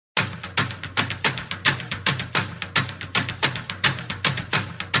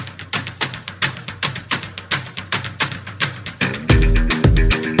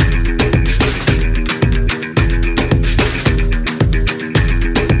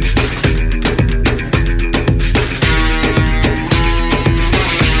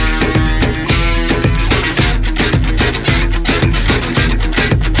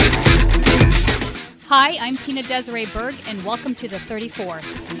I'm Tina Desiree Berg, and welcome to the 34th.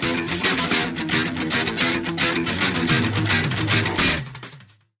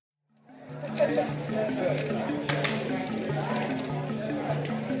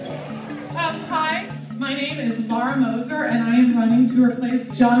 Hi, my name is Laura Moser, and I am running to replace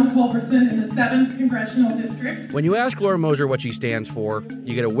John Culberson in the 7th Congressional District. When you ask Laura Moser what she stands for,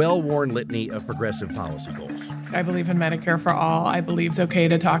 you get a well-worn litany of progressive policy goals. I believe in Medicare for all. I believe it's okay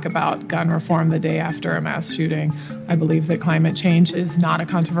to talk about gun reform the day after a mass shooting. I believe that climate change is not a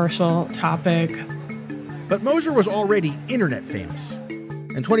controversial topic. But Moser was already internet famous.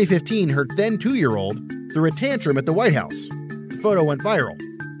 In 2015, her then 2-year-old threw a tantrum at the White House. The photo went viral.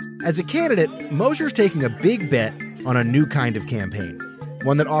 As a candidate, Moser's taking a big bet on a new kind of campaign,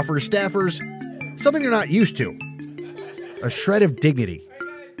 one that offers staffers something they're not used to, a shred of dignity.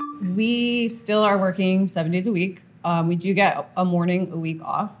 We still are working 7 days a week. We do get a morning a week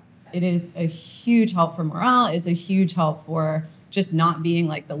off. It is a huge help for morale. It's a huge help for just not being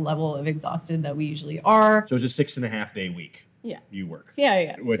like the level of exhausted that we usually are. So it's a 6.5 day week. Yeah. You work.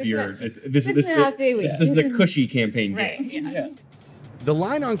 Yeah. With your this 6.5 day week. This is a cushy campaign right. game. Yeah. The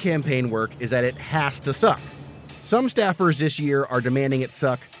line on campaign work is that it has to suck. Some staffers this year are demanding it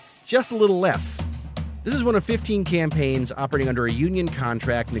suck just a little less. This is one of 15 campaigns operating under a union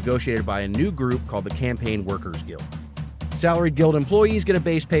contract negotiated by a new group called the Campaign Workers Guild. Salaried Guild employees get a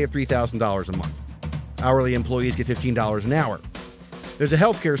base pay of $3,000 a month. Hourly employees get $15 an hour. There's a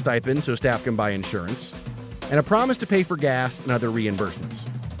healthcare stipend so staff can buy insurance, and a promise to pay for gas and other reimbursements.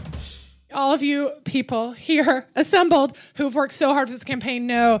 All of you people here assembled who've worked so hard for this campaign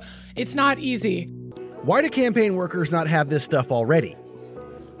know it's not easy. Why do campaign workers not have this stuff already?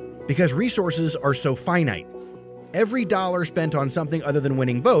 Because resources are so finite. Every dollar spent on something other than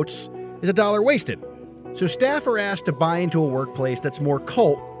winning votes is a dollar wasted. So staff are asked to buy into a workplace that's more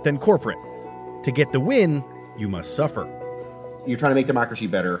cult than corporate. To get the win, you must suffer. You're trying to make democracy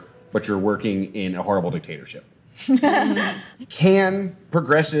better, but you're working in a horrible dictatorship. Can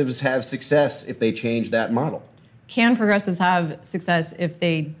progressives have success if they change that model? Can progressives have success if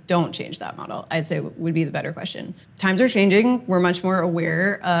they don't change that model? I'd say would be the better question. Times are changing. We're much more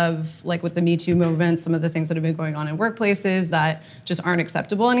aware of, like with the Me Too movement, some of the things that have been going on in workplaces that just aren't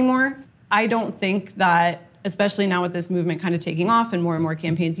acceptable anymore. I don't think that, especially now with this movement kind of taking off and more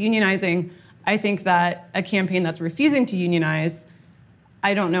campaigns unionizing, I think that a campaign that's refusing to unionize,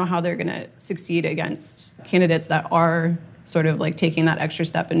 I don't know how they're going to succeed against candidates that are sort of like taking that extra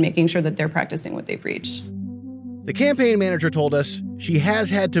step and making sure that they're practicing what they preach. The campaign manager told us she has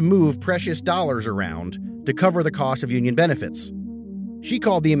had to move precious dollars around to cover the cost of union benefits. She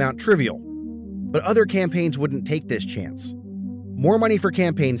called the amount trivial, but other campaigns wouldn't take this chance. More money for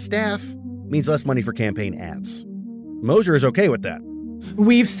campaign staff means less money for campaign ads. Moser is okay with that.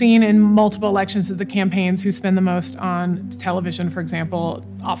 We've seen in multiple elections that the campaigns who spend the most on television, for example,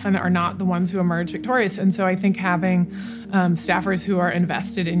 often are not the ones who emerge victorious. And so I think having staffers who are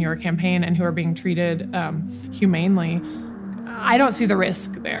invested in your campaign and who are being treated humanely, I don't see the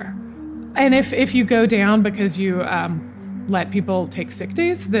risk there. And if you go down because you let people take sick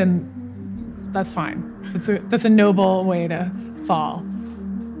days, then that's fine. That's a noble way to fall.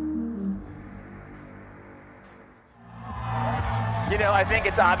 You know, I think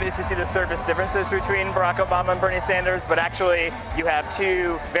it's obvious to see the surface differences between Barack Obama and Bernie Sanders, but actually you have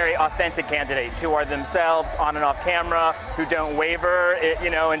two very authentic candidates who are themselves on and off camera, who don't waver,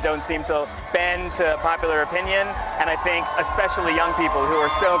 and don't seem to bend to popular opinion. And I think especially young people who are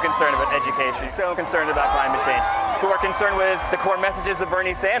so concerned about education, so concerned about climate change, who are concerned with the core messages of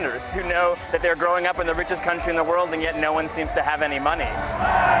Bernie Sanders, who know that they're growing up in the richest country in the world and yet no one seems to have any money.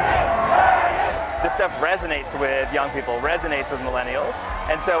 This stuff resonates with young people, resonates with millennials.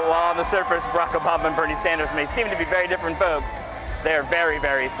 And so while on the surface, Barack Obama and Bernie Sanders may seem to be very different folks, they're very,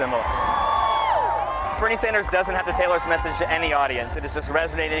 very similar. Bernie Sanders doesn't have to tailor his message to any audience. It is just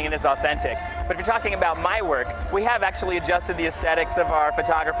resonating and is authentic. But if you're talking about my work, we have actually adjusted the aesthetics of our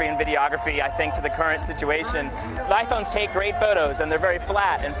photography and videography, I think, to the current situation. The iPhones take great photos, and they're very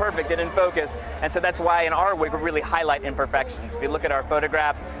flat and perfect and in focus. And so that's why in our work, we really highlight imperfections. If you look at our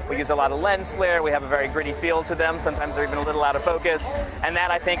photographs, we use a lot of lens flare. We have a very gritty feel to them. Sometimes they're even a little out of focus. And that,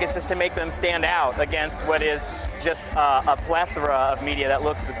 I think, is just to make them stand out against what is just a plethora of media that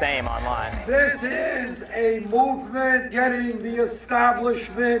looks the same online. This is a movement getting the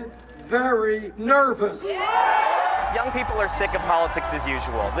establishment very nervous. Young people are sick of politics as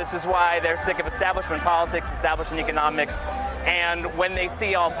usual. This is why they're sick of establishment politics, establishment economics, And when they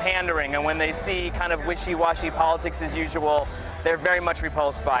see all pandering and when they see kind of wishy-washy politics as usual, they're very much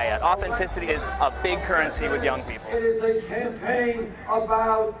repulsed by it. Authenticity is a big currency with young people. It is a campaign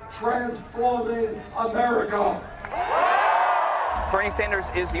about transforming America. Bernie Sanders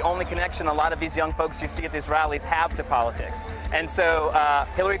is the only connection a lot of these young folks you see at these rallies have to politics. And so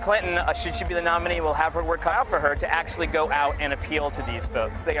Hillary Clinton, should she be the nominee, will have her work cut out for her to actually go out and appeal to these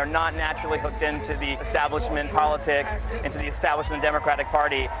folks. They are not naturally hooked into the establishment politics, into the establishment Democratic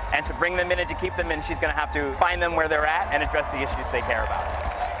Party, and to bring them in and to keep them in, she's going to have to find them where they're at and address the issues they care about.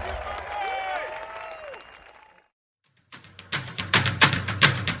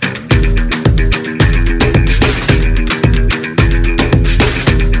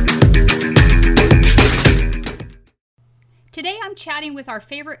 Today I'm chatting with our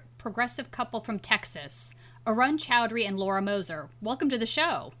favorite progressive couple from Texas, Arun Chaudhary and Laura Moser. Welcome to the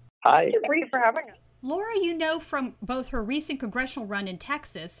show. Hi. Thank you for having us. Laura, you know from both her recent congressional run in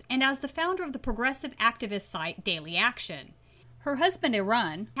Texas and as the founder of the progressive activist site Daily Action. Her husband,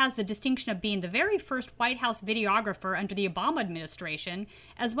 Arun, has the distinction of being the very first White House videographer under the Obama administration,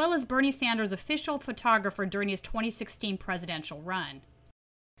 as well as Bernie Sanders' official photographer during his 2016 presidential run.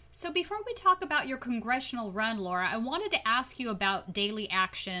 So before we talk about your congressional run, Laura, I wanted to ask you about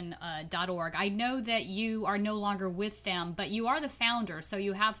dailyaction.org. I know that you are no longer with them, but you are the founder, so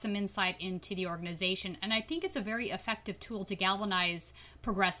you have some insight into the organization. And I think it's a very effective tool to galvanize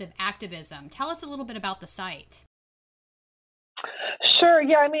progressive activism. Tell us a little bit about the site. Sure.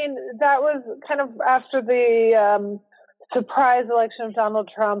 Yeah, I mean, that was kind of after the surprise election of Donald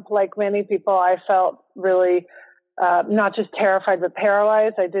Trump. Like many people, I felt really not just terrified, but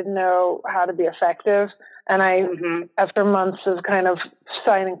paralyzed. I didn't know how to be effective. And after months of kind of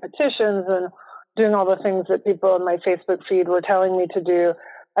signing petitions and doing all the things that people in my Facebook feed were telling me to do,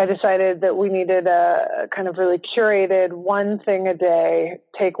 I decided that we needed a kind of really curated one thing a day,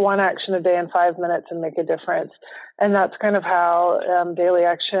 take one action a day in 5 minutes and make a difference. And that's kind of how Daily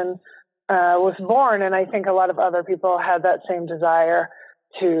Action was born. And I think a lot of other people had that same desire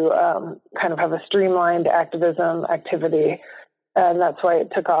to kind of have a streamlined activism activity. And that's why it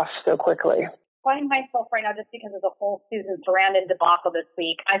took off so quickly. I find myself right now, just because of the whole Susan Sarandon debacle this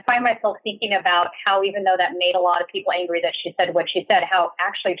week, I find myself thinking about how, even though that made a lot of people angry that she said what she said, how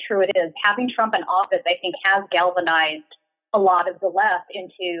actually true it is. Having Trump in office, I think, has galvanized a lot of the left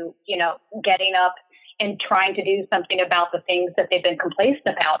into, getting up and trying to do something about the things that they've been complacent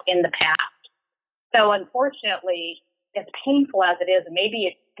about in the past. So unfortunately, as painful as it is, maybe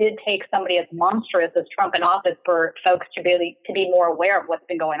it did take somebody as monstrous as Trump in office for folks to be more aware of what's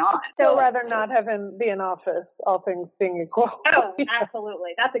been going on. So rather not have him be in office, all things being equal. Oh,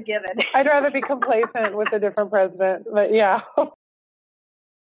 absolutely. That's a given. I'd rather be complacent with a different president, but yeah.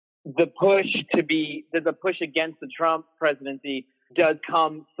 The push against the Trump presidency does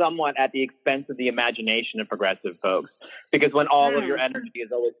come somewhat at the expense of the imagination of progressive folks. Because when all of your energy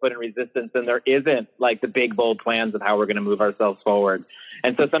is always put in resistance, then there isn't like the big, bold plans of how we're going to move ourselves forward.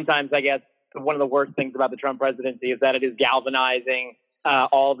 And so sometimes I guess one of the worst things about the Trump presidency is that it is galvanizing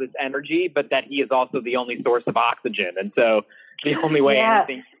all of this energy, but that he is also the only source of oxygen. And so the only way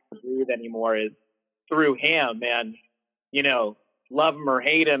anything can breathe anymore is through him. And, love him or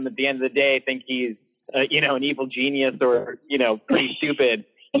hate him, at the end of the day, think he's an evil genius or, pretty stupid.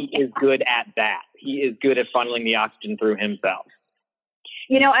 He is good at that. He is good at funneling the oxygen through himself.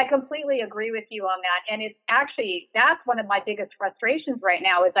 I completely agree with you on that. And it's actually, that's one of my biggest frustrations right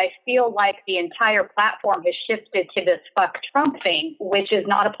now is I feel like the entire platform has shifted to this fuck Trump thing, which is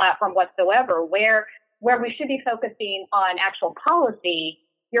not a platform whatsoever, where we should be focusing on actual policy.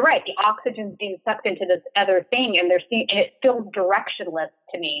 You're right. The oxygen's being sucked into this other thing, and it feels directionless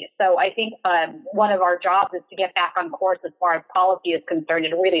to me. So I think one of our jobs is to get back on course as far as policy is concerned,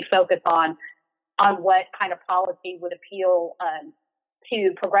 and really focus on what kind of policy would appeal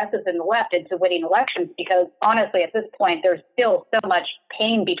to progressives in the left and to winning elections. Because honestly, at this point, there's still so much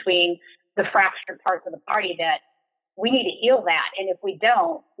pain between the fractured parts of the party that we need to heal that. And if we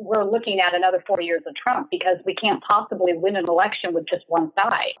don't, we're looking at another 4 years of Trump, because we can't possibly win an election with just one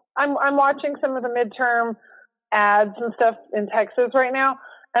side. I'm watching some of the midterm ads and stuff in Texas right now.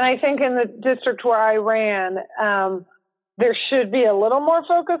 And I think in the district where I ran, there should be a little more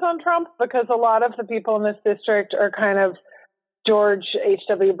focus on Trump, because a lot of the people in this district are kind of George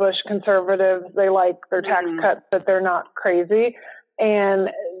H.W. Bush conservatives. They like their tax cuts, but they're not crazy. And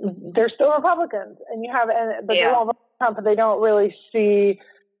they're still Republicans, they all vote for Trump, but they don't really see,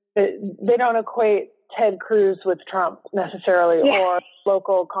 they don't equate Ted Cruz with Trump necessarily, or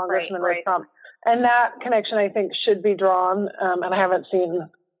local congressman with Trump. And that connection, I think, should be drawn. And I haven't seen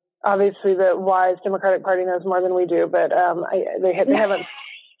obviously the wise Democratic Party knows more than we do, but they haven't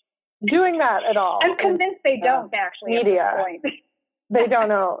doing that at all. I'm convinced they don't actually. Media. At this point. They don't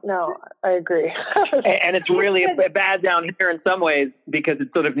know. No, I agree. And it's really bad down here in some ways because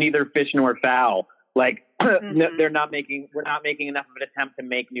it's sort of neither fish nor fowl. Like we're not making enough of an attempt to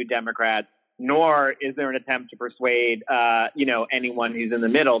make new Democrats, nor is there an attempt to persuade, anyone who's in the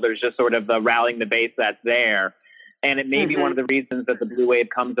middle. There's just sort of the rallying the base that's there. And it may be one of the reasons that the blue wave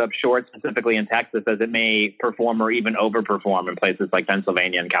comes up short, specifically in Texas, as it may perform or even overperform in places like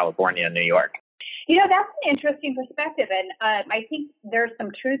Pennsylvania and California and New York. That's an interesting perspective, and I think there's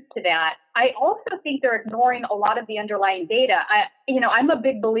some truth to that. I also think they're ignoring a lot of the underlying data. I'm a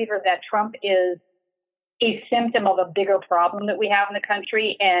big believer that Trump is a symptom of a bigger problem that we have in the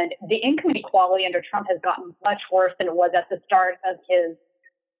country, and the income inequality under Trump has gotten much worse than it was at the start of his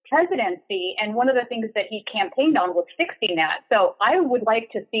presidency, and one of the things that he campaigned on was fixing that. So I would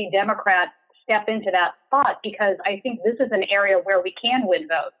like to see Democrats step into that spot because I think this is an area where we can win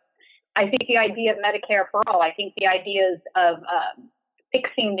votes. I think the idea of Medicare for all, I think the ideas of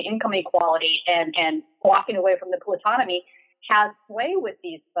fixing the income inequality and walking away from the autonomy has sway with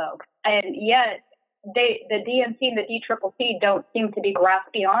these folks. And yet the DNC and the DCCC don't seem to be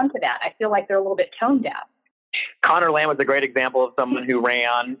grasping onto that. I feel like they're a little bit tone deaf. Connor Lamb was a great example of someone who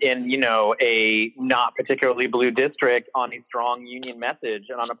ran in, a not particularly blue district on a strong union message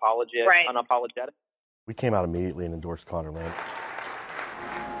and unapologetic. We came out immediately and endorsed Connor Lamb.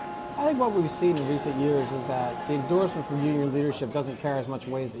 I think what we've seen in recent years is that the endorsement from union leadership doesn't carry as much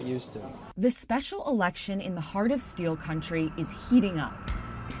weight as it used to. The special election in the heart of steel country is heating up.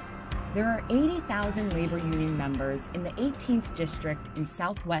 There are 80,000 labor union members in the 18th district in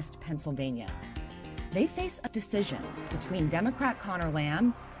southwest Pennsylvania. They face a decision between Democrat Connor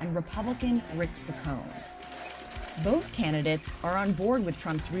Lamb and Republican Rick Saccone. Both candidates are on board with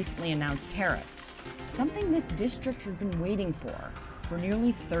Trump's recently announced tariffs, something this district has been waiting for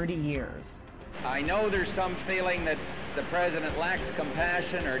nearly 30 years. I know there's some feeling that the president lacks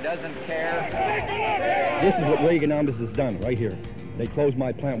compassion or doesn't care. This is what Reaganomics has done right here. They closed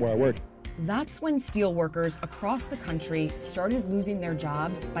my plant where I work. That's when steel workers across the country started losing their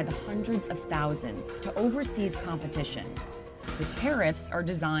jobs by the hundreds of thousands to overseas competition. The tariffs are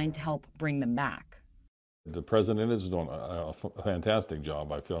designed to help bring them back. The president is doing a fantastic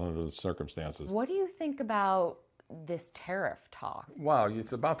job, I feel, under the circumstances. What do you think about this tariff talk? Wow,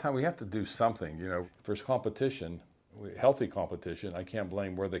 it's about time. We have to do something. If there's competition, healthy competition, I can't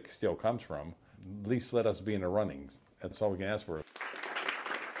blame where the steel comes from. At least let us be in the runnings. That's all we can ask for.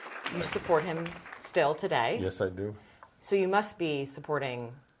 You support him still today? Yes, I do. So you must be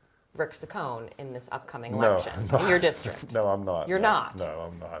supporting Rick Saccone in this upcoming election in your district. No, I'm not. You're not? No,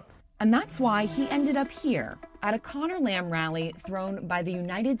 I'm not. And that's why he ended up here at a Connor Lamb rally thrown by the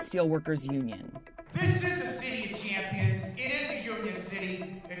United Steelworkers Union. This is a city of champions. It is a union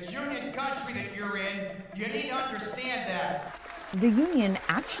city. It's union country that you're in. You need to understand that. The union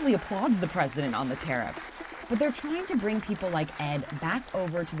actually applauds the president on the tariffs, but they're trying to bring people like Ed back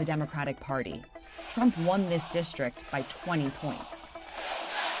over to the Democratic Party. Trump won this district by 20 points.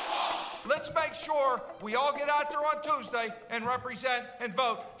 Let's make sure we all get out there on Tuesday and represent and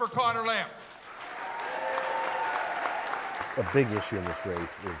vote for Connor Lamb. A big issue in this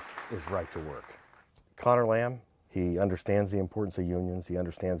race is right to work. Connor Lamb, he understands the importance of unions. He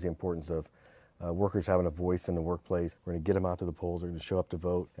understands the importance of workers having a voice in the workplace. We're going to get them out to the polls. They're going to show up to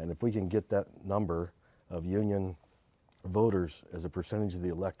vote. And if we can get that number of union voters as a percentage of the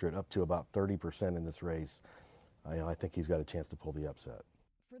electorate up to about 30% in this race, I think he's got a chance to pull the upset.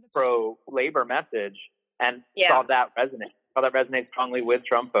 Pro-labor message and saw that resonate strongly with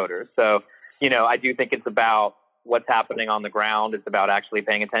Trump voters. So, I do think it's about what's happening on the ground. It's about actually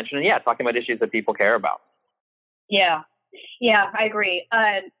paying attention and talking about issues that people care about. Yeah, I agree.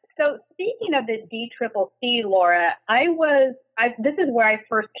 So speaking of the DCCC, Laura, this is where I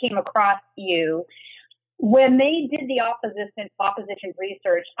first came across you. When they did the opposition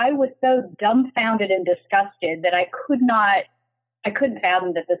research, I was so dumbfounded and disgusted that I couldn't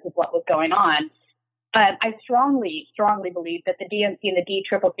fathom that this is what was going on. I strongly believe that the DNC and the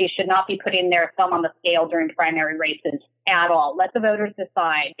DCCC should not be putting their thumb on the scale during primary races at all. Let the voters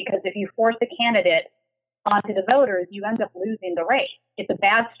decide, because if you force a candidate onto the voters, you end up losing the race. It's a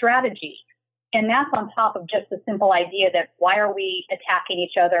bad strategy. And that's on top of just the simple idea that why are we attacking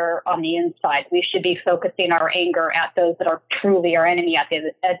each other on the inside? We should be focusing our anger at those that are truly our enemy at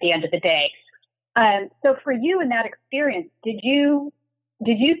the end of the day. So for you in that experience, did you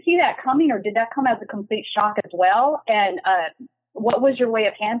see that coming, or did that come as a complete shock as well? And what was your way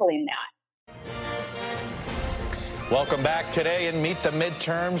of handling that? Welcome back. Today in Meet the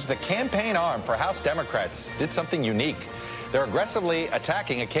Midterms, the campaign arm for House Democrats did something unique. They're aggressively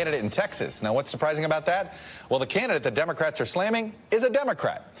attacking a candidate in Texas. Now, what's surprising about that? Well, the candidate the Democrats are slamming is a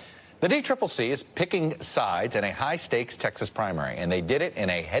Democrat. The DCCC is picking sides in a high-stakes Texas primary, and they did it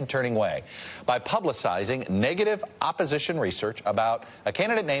in a head-turning way by publicizing negative opposition research about a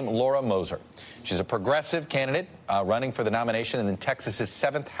candidate named Laura Moser. She's a progressive candidate running for the nomination in Texas's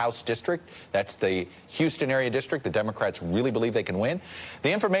 7th House District. That's the Houston area district the Democrats really believe they can win.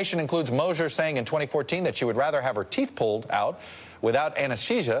 The information includes Moser saying in 2014 that she would rather have her teeth pulled out without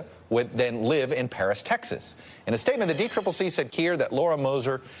anesthesia than live in Paris, Texas. In a statement, the DCCC said here that Laura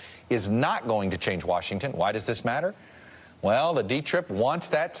Moser is not going to change Washington. Why does this matter? Well, the D-Trip wants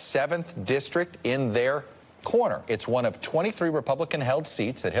that 7th district in their corner. It's one of 23 Republican-held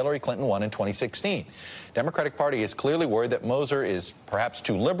seats that Hillary Clinton won in 2016. Democratic Party is clearly worried that Moser is perhaps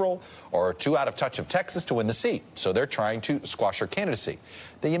too liberal or too out of touch of Texas to win the seat, so they're trying to squash her candidacy.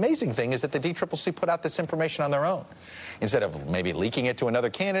 The amazing thing is that the DCCC put out this information on their own. Instead of maybe leaking it to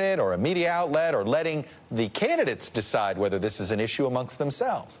another candidate or a media outlet or letting the candidates decide whether this is an issue amongst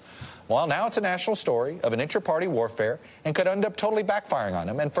themselves. Well, now it's a national story of an inter-party warfare and could end up totally backfiring on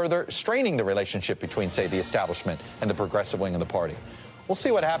them and further straining the relationship between, say, the establishment and the progressive wing of the party. We'll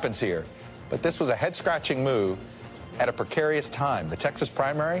see what happens here, but this was a head-scratching move at a precarious time. The Texas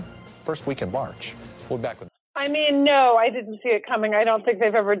primary, first week in March. We'll be back with. I mean, no, I didn't see it coming. I don't think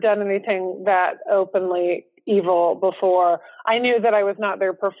they've ever done anything that openly evil before. I knew that I was not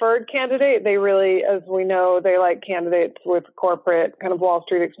their preferred candidate. They really, as we know, they like candidates with corporate kind of Wall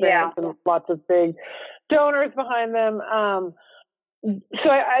Street experience and lots of big donors behind them. So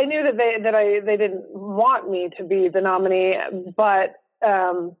I knew that they didn't want me to be the nominee, but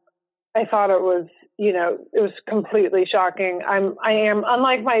I thought it was, it was completely shocking. I am,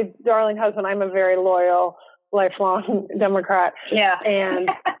 unlike my darling husband, I'm a very loyal, lifelong Democrat. Yeah.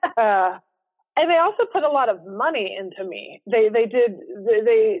 And they also put a lot of money into me. They did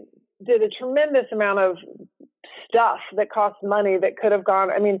a tremendous amount of stuff that cost money that could have gone.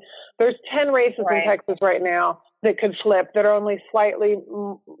 I mean, there's 10 races in Texas right now that could flip that are only slightly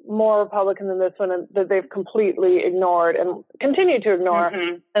more Republican than this one, and that they've completely ignored and continue to ignore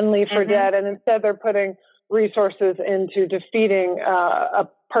and leave for dead. And instead they're putting resources into defeating a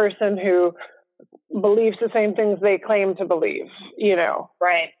person who believes the same things they claim to believe,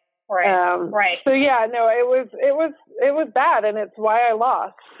 Right. Right. So yeah, no, it was bad, and it's why I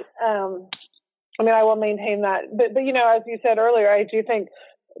lost. I mean, I will maintain that, but as you said earlier, I do think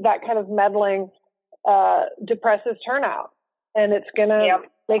that kind of meddling depresses turnout, and it's gonna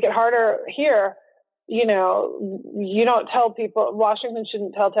make it harder here. You don't tell people. Washington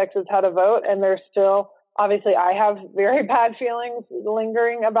shouldn't tell Texas how to vote, and there's still. Obviously, I have very bad feelings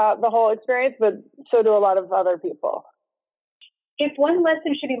lingering about the whole experience, but so do a lot of other people. If one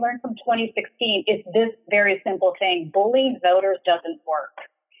lesson should be learned from 2016, it's this very simple thing. Bullying voters doesn't work.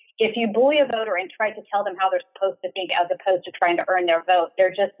 If you bully a voter and try to tell them how they're supposed to think as opposed to trying to earn their vote,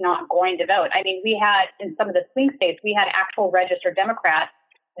 they're just not going to vote. I mean, we had, in some of the swing states, we had actual registered Democrats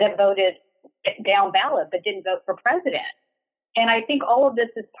that voted down ballot but didn't vote for president. And I think all of this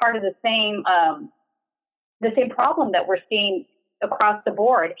is part of the same problem that we're seeing across the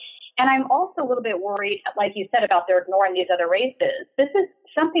board. And I'm also a little bit worried, like you said, about they're ignoring these other races. This is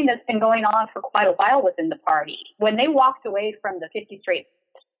something that's been going on for quite a while within the party. When they walked away from the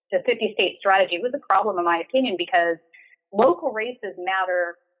 50-state strategy, it was a problem, in my opinion, because local races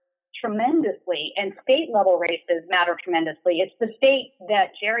matter tremendously and state-level races matter tremendously. It's the state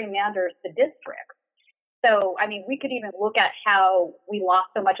that gerrymanders the districts. So, I mean, we could even look at how we lost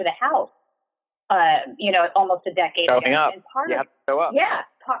so much of the House. Almost a decade ago. And you have to show up. Yeah,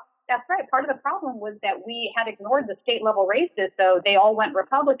 that's right. Part of the problem was that we had ignored the state level races, so they all went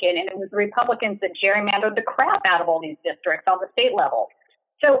Republican, and it was the Republicans that gerrymandered the crap out of all these districts on the state level.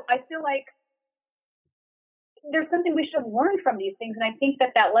 So I feel like there's something we should have learned from these things, and I think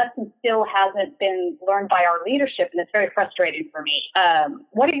that lesson still hasn't been learned by our leadership, and it's very frustrating for me.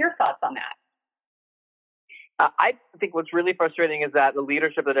 What are your thoughts on that? I think what's really frustrating is that the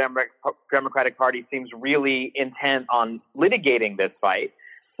leadership of the Democratic Party seems really intent on litigating this fight,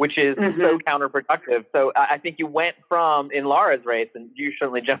 which is so counterproductive. So I think you went from, in Laura's race, and you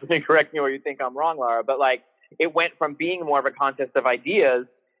certainly jump in and correct me where you think I'm wrong, Laura, but it went from being more of a contest of ideas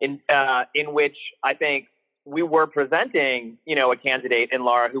in which I think we were presenting, a candidate in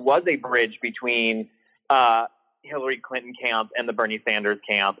Laura who was a bridge between Hillary Clinton camp and the Bernie Sanders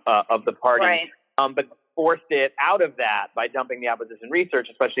camp of the party. Right. But forced it out of that by dumping the opposition research,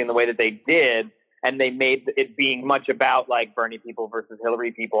 especially in the way that they did, And they made it being much about like Bernie people versus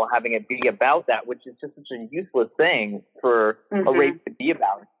Hillary people, having it be about that, which is just such a useless thing for a race to be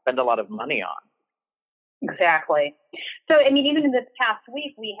about and spend a lot of money on. Exactly. So, I mean, even in this past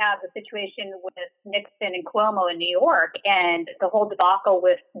week, we have the situation with Nixon and Cuomo in New York, and the whole debacle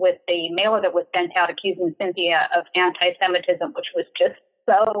with the mailer that was sent out accusing Cynthia of anti-Semitism, which was just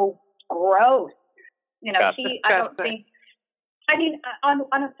so gross. You know, I mean, on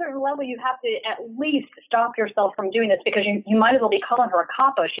a certain level, you have to at least stop yourself from doing this, because you might as well be calling her a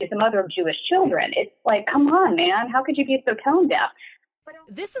capo. She's the mother of Jewish children. It's like, come on, man. How could you be so tone deaf?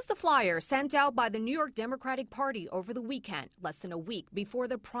 This is the flyer sent out by the New York Democratic Party over the weekend, less than a week before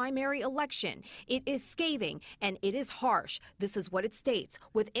the primary election. It is scathing and it is harsh. This is what it states.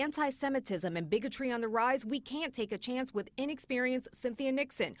 With anti-Semitism and bigotry on the rise, we can't take a chance with inexperienced Cynthia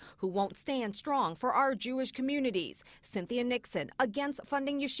Nixon, who won't stand strong for our Jewish communities. Cynthia Nixon, against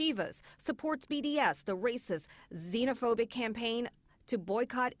funding yeshivas, supports BDS, the racist, xenophobic campaign to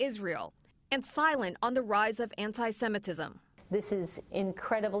boycott Israel, and silent on the rise of anti-Semitism. This is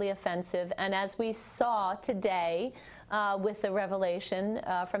incredibly offensive, and as we saw today with the revelation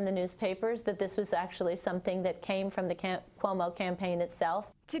from the newspapers that this was actually something that came from the Cuomo campaign itself.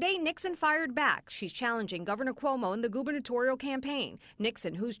 Today, Nixon fired back. She's challenging Governor Cuomo in the gubernatorial campaign.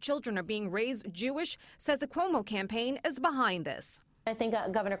 Nixon, whose children are being raised Jewish, says the Cuomo campaign is behind this. I think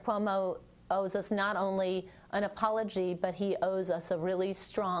Governor Cuomo owes us not only an apology, but he owes us a really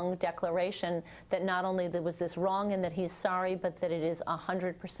strong declaration that not only was this wrong and that he's sorry, but that it is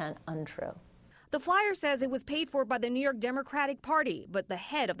 100% untrue. The flyer says it was paid for by the New York Democratic Party, but the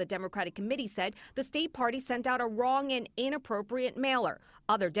head of the Democratic Committee said the state party sent out a wrong and inappropriate mailer.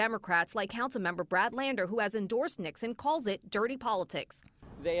 Other Democrats, like Councilmember Brad Lander, who has endorsed Nixon, calls it dirty politics.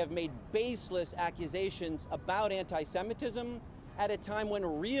 They have made baseless accusations about anti-Semitism at a time when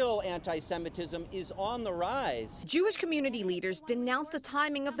real anti-Semitism is on the rise. Jewish community leaders denounced the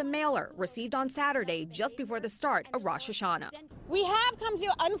timing of the mailer received on Saturday just before the start of Rosh Hashanah. We have come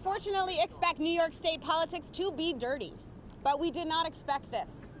to unfortunately expect New York State politics to be dirty, but we did not expect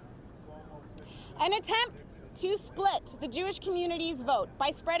this. An attempt to split the Jewish community's vote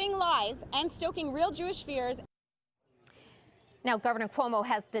by spreading lies and stoking real Jewish fears. Now, Governor Cuomo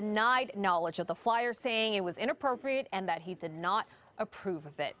has denied knowledge of the flyer, saying it was inappropriate and that he did not approve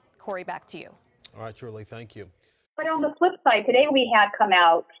of it. Corey, back to you. All right, Shirley, thank you. But on the flip side, today we had come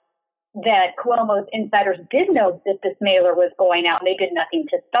out that Cuomo's insiders did know that this mailer was going out and they did nothing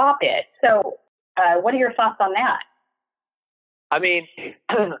to stop it. So what are your thoughts on that? I mean,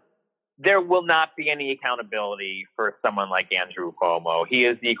 there will not be any accountability for someone like Andrew Cuomo. He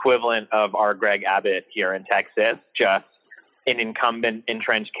is the equivalent of our Greg Abbott here in Texas, just an incumbent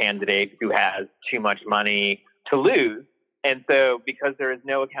entrenched candidate who has too much money to lose. And so because there is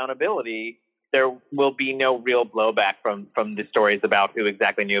no accountability, there will be no real blowback from the stories about who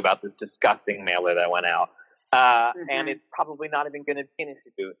exactly knew about this disgusting mailer that went out. And it's probably not even going to be an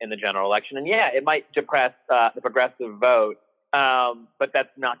issue in the general election. And yeah, it might depress the progressive vote, but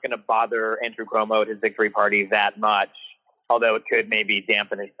that's not going to bother Andrew Cuomo, his victory party, that much. Although it could maybe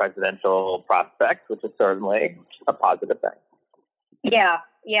dampen his presidential prospects, which is certainly a positive thing. Yeah.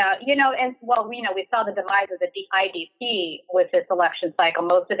 You know, and well, we saw the demise of the IDC with this election cycle.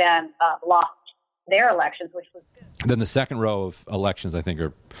 Most of them lost their elections, which was good. Then the second row of elections I think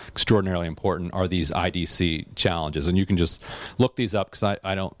are extraordinarily important are these IDC challenges. And you can just look these up because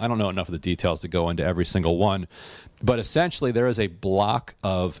I don't know enough of the details to go into every single one. But essentially there is a block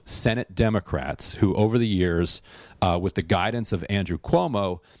of Senate Democrats who over the years, with the guidance of Andrew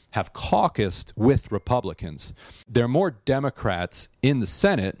Cuomo, have caucused with Republicans. There are more Democrats in the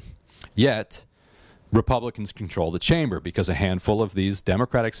Senate, yet Republicans control the chamber because a handful of these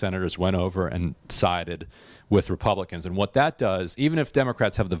Democratic senators went over and sided with Republicans. And what that does, even if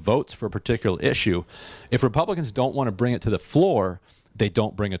Democrats have the votes for a particular issue, if Republicans don't want to bring it to the floor, they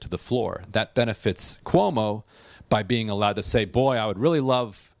don't bring it to the floor. That benefits Cuomo by being allowed to say, boy, I would really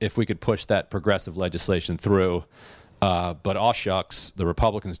love if we could push that progressive legislation through. But aw shucks, the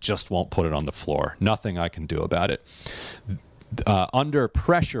Republicans just won't put it on the floor. Nothing I can do about it. Under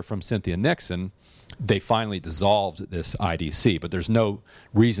pressure from Cynthia Nixon, they finally dissolved this IDC, but there's no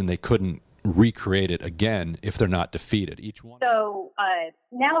reason they couldn't recreate it again if they're not defeated. Each one. So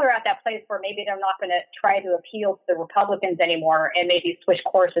now they're at that place where maybe they're not going to try to appeal to the Republicans anymore and maybe switch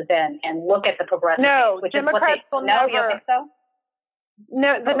courses and look at the progressive. No, which Democrats will no, never. You don't think so?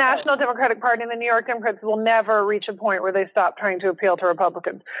 No, the National Democratic Party and the New York Democrats will never reach a point where they stop trying to appeal to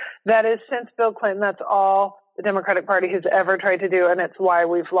Republicans. That is, since Bill Clinton, that's all the Democratic Party has ever tried to do, and it's why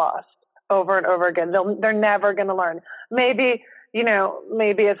we've lost over and over again. They're never going to learn. Maybe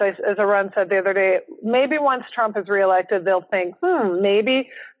maybe as Arun said the other day, maybe once Trump is reelected, they'll think, maybe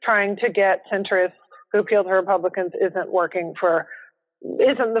trying to get centrists who appeal to Republicans isn't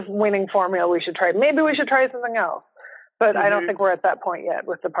the winning formula we should try. Maybe we should try something else. But I don't think we're at that point yet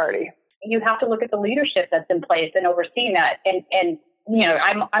with the party. You have to look at the leadership that's in place and overseeing that. And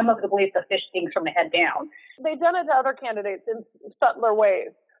I'm of the belief that fish things from the head down. They've done it to other candidates in subtler ways,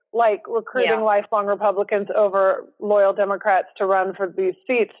 like recruiting lifelong Republicans over loyal Democrats to run for these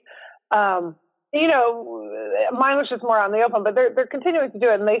seats. Mine was just more on the open, but they're continuing to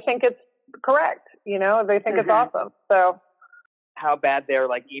do it, and they think it's correct. They think it's awesome. So how bad their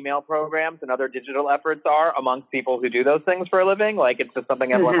email programs and other digital efforts are amongst people who do those things for a living. It's just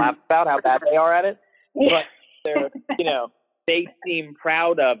something everyone laughs about, how bad they are at it. But they're, they seem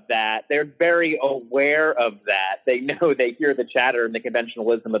proud of that. They're very aware of that. They know, they hear the chatter and the conventional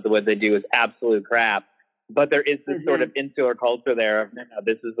wisdom of what they do is absolute crap. But there is this sort of insular culture there of,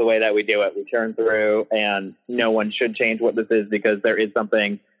 this is the way that we do it. We turn through, and no one should change what this is because there is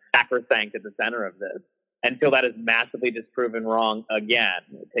something sacrosanct at the center of this. Until that is massively disproven wrong again,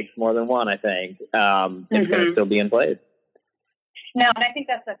 it takes more than one, I think, it's going to still be in place. No, and I think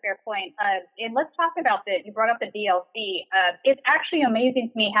that's a fair point. And let's talk about you brought up the DLC. It's actually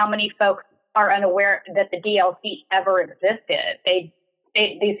amazing to me how many folks are unaware that the DLC ever existed. They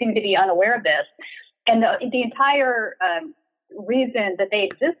seem to be unaware of this. And the entire reason that they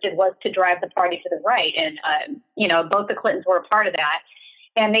existed was to drive the party to the right. And, both the Clintons were a part of that.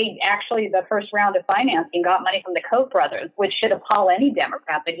 And they actually, the first round of financing got money from the Koch brothers, which should appall any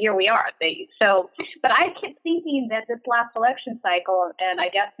Democrat, but here we are. But I kept thinking that this last election cycle, and I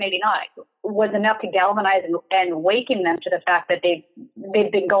guess maybe not, was enough to galvanize and awaken them to the fact that they've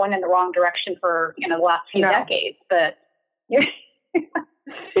been going in the wrong direction for, the last few decades. But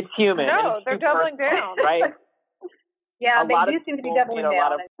it's human. No, they're doubling down. Right? Yeah, they do seem to be doubling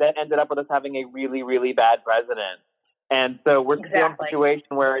down. That ended up with us having a really, really bad president. And so we're still in a situation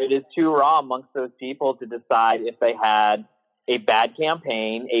where it is too raw amongst those people to decide if they had a bad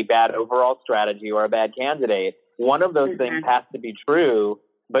campaign, a bad overall strategy, or a bad candidate. One of those things has to be true,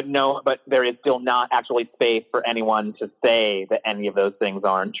 but there is still not actually space for anyone to say that any of those things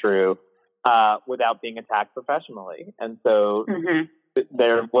aren't true without being attacked professionally. And so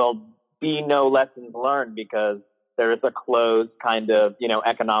there will be no lessons learned because there is a closed kind of,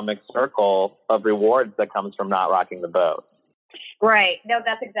 economic circle of rewards that comes from not rocking the boat. Right. No,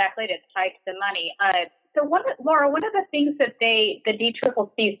 that's exactly it. It's tied to the money. So, Laura, one of the things that the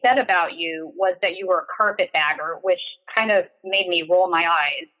DCCC said about you was that you were a carpetbagger, which kind of made me roll my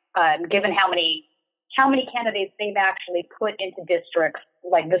eyes, given how many candidates they've actually put into districts.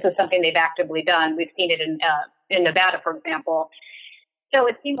 Like, this is something they've actively done. We've seen it in Nevada, for example. So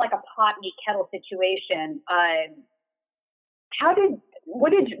it seemed like a pot and kettle situation.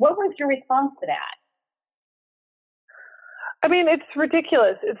 What was your response to that? I mean, it's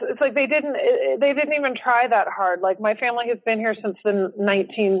ridiculous. It's like they didn't even try that hard. Like, my family has been here since the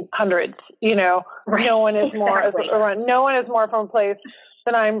 1900s. Right. No one is more from a place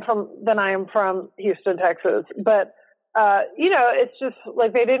than I am from Houston, Texas. But it's just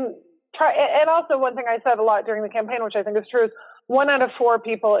like they didn't try. And also, one thing I said a lot during the campaign, which I think is true, is 1 out of 4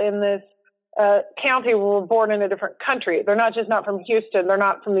 people in this county were born in a different country. They're not from Houston. They're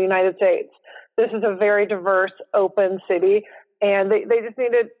not from the United States. This is a very diverse, open city, and they just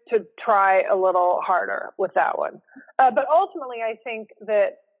needed to try a little harder with that one. But ultimately, I think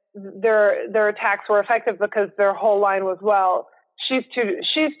that their attacks were effective because their whole line was, well, she's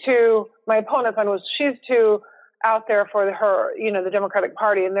too, my opponent's line was, she's too out there for her, the Democratic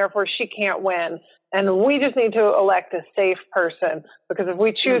Party, and therefore she can't win. And we just need to elect a safe person, because if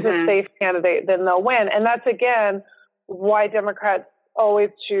we choose a safe candidate, then they'll win. And that's, again, why Democrats always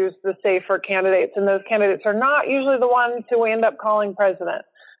choose the safer candidates. And those candidates are not usually the ones who we end up calling president.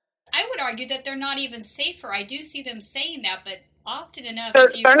 I would argue that they're not even safer. I do see them saying that, but often enough,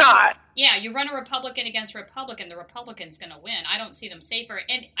 they're not. Yeah, you run a Republican against a Republican, the Republican's going to win. I don't see them safer.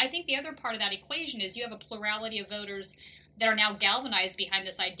 And I think the other part of that equation is you have a plurality of voters that are now galvanized behind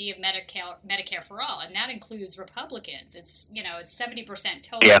this idea of Medicare for all, and that includes Republicans. It's 70%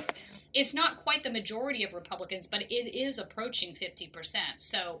 total. Yeah. It's not quite the majority of Republicans, but it is approaching 50%.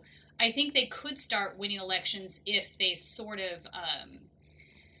 So I think they could start winning elections if they sort of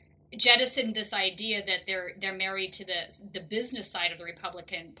jettison this idea that they're married to the business side of the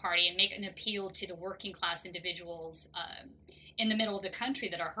Republican Party and make an appeal to the working class individuals in the middle of the country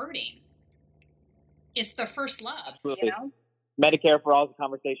that are hurting. It's their first love. Absolutely. Medicare for all is a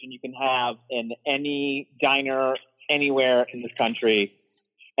conversation you can have in any diner anywhere in this country,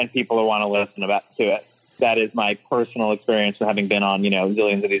 and people will want to listen to it. that is my personal experience of having been on,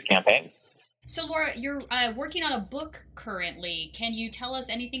 zillions of these campaigns. So, Laura, you're working on a book currently. Can you tell us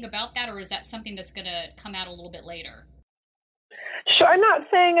anything about that, or is that something that's going to come out a little bit later? Sure. I'm not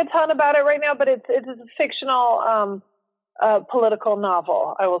saying a ton about it right now, but it's a fictional political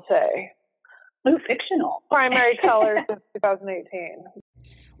novel, I will say. Ooh, fictional. Primary Colors of 2018.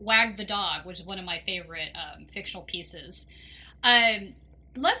 Wag the Dog, which is one of my favorite fictional pieces.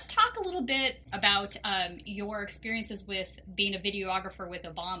 Let's talk a little bit about your experiences with being a videographer with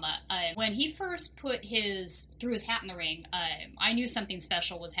Obama. When he first threw his hat in the ring, I knew something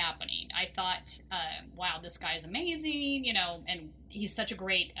special was happening. I thought, wow, this guy is amazing, and he's such a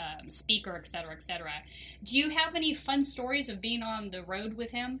great speaker, et cetera, et cetera. Do you have any fun stories of being on the road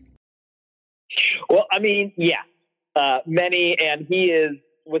with him? Well, yeah, many, and he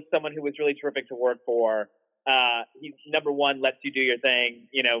was someone who was really terrific to work for. He, number one, lets you do your thing,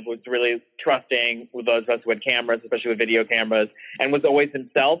 was really trusting with those of us who had cameras, especially with video cameras, and was always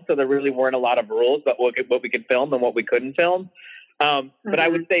himself. So there really weren't a lot of rules about what we could film and what we couldn't film. But I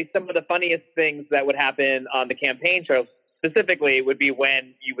would say some of the funniest things that would happen on the campaign trail specifically would be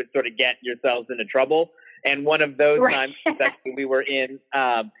when you would sort of get yourselves into trouble. And one of those times, we were in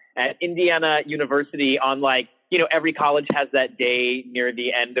at Indiana University on every college has that day near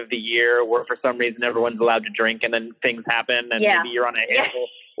the end of the year where for some reason everyone's allowed to drink and then things happen and maybe you're on a hill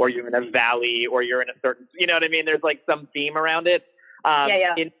or you're in a valley or you're in a certain, you know what I mean? There's some theme around it.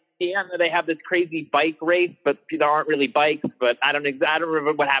 In Indiana, they have this crazy bike race, but there aren't really bikes, but I don't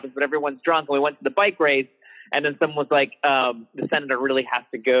remember what happens, but everyone's drunk. And we went to the bike race and then someone was like, the senator really has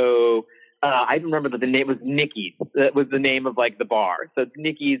to go. I remember that the name was Nikki's. That was the name of the bar. So it's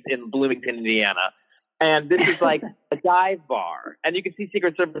Nikki's in Bloomington, Indiana. And this is a dive bar. And you can see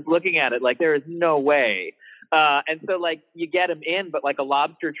Secret Service looking at it there is no way. And so you get him in, but like a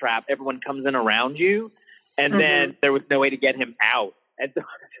lobster trap, everyone comes in around you. And then there was no way to get him out. And so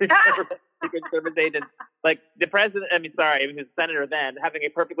Secret Service agents, the president, it was the senator then, having a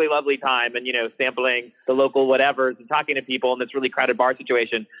perfectly lovely time and, sampling the local whatevers and talking to people in this really crowded bar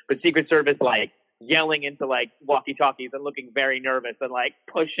situation. But Secret Service, yelling into, walkie-talkies and looking very nervous and,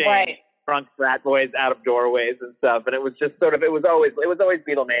 pushing drunk frat boys out of doorways and stuff. And it was just it was always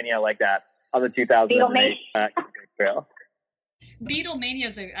Beatlemania like that on the 2008 trail. Beatlemania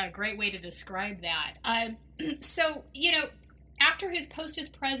is a great way to describe that. So, after his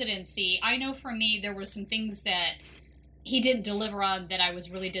presidency, I know for me there were some things that he didn't deliver on that I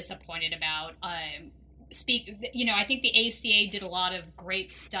was really disappointed about. I think the ACA did a lot of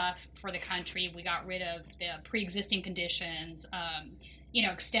great stuff for the country. We got rid of the pre-existing conditions,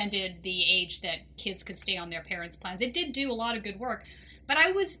 extended the age that kids could stay on their parents' plans. It did do a lot of good work. But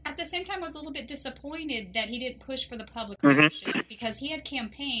at the same time, I was a little bit disappointed that he didn't push for the public option because he had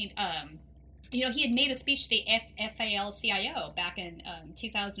campaigned, he had made a speech to the FAL-CIO back in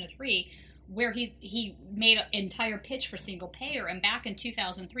 2003 where he made an entire pitch for single payer. And back in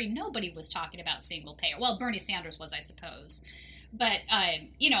 2003, nobody was talking about single payer. Well, Bernie Sanders was, I suppose. But,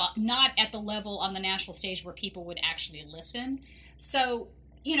 not at the level on the national stage where people would actually listen. So,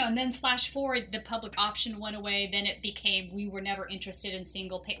 and then flash forward, the public option went away. Then it became, we were never interested in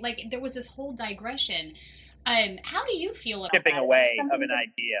single payer. There was this whole digression. How do you feel about tipping away of an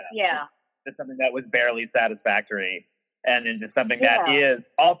idea? Yeah. To something that was barely satisfactory and into something that is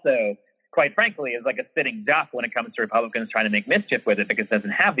also, quite frankly, is like a sitting duck when it comes to Republicans trying to make mischief with it because it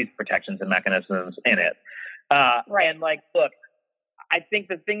doesn't have these protections and mechanisms in it. And look, I think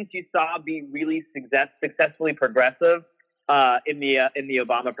the things you saw be really successfully progressive in the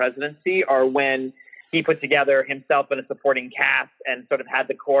Obama presidency are when he put together himself and a supporting cast and sort of had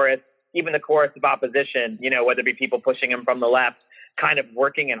the chorus, even the chorus of opposition, whether it be people pushing him from the left, kind of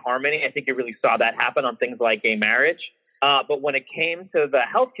working in harmony. I think you really saw that happen on things like gay marriage. But when it came to the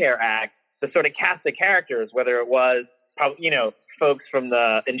Healthcare Act, the sort of cast of characters, whether it was, folks from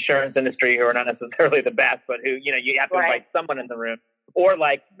the insurance industry who are not necessarily the best, but who, you have to invite someone in the room, or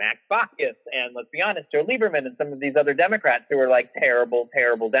like Max Baucus and, let's be honest, Joe Lieberman and some of these other Democrats who are terrible,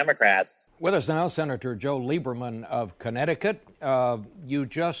 terrible Democrats. With us now, Senator Joe Lieberman of Connecticut. You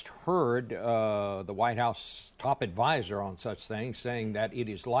just heard the White House top advisor on such things saying that it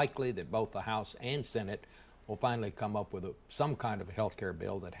is likely that both the House and Senate will finally come up with some kind of a health care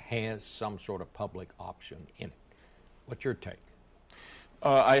bill that has some sort of public option in it. What's your take?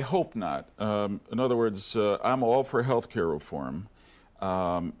 I hope not. In other words, I'm all for health care reform.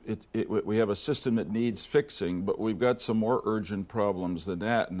 We have a system that needs fixing, but we've got some more urgent problems than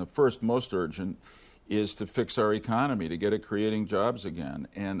that. And the first, most urgent, is to fix our economy, to get it creating jobs again.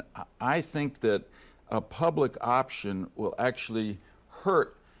 And I think that a public option will actually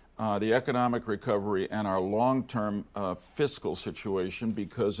hurt the economic recovery and our long-term fiscal situation,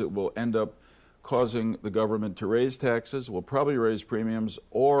 because it will end up causing the government to raise taxes, will probably raise premiums,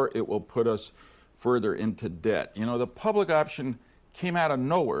 or it will put us further into debt. You know, the public option came out of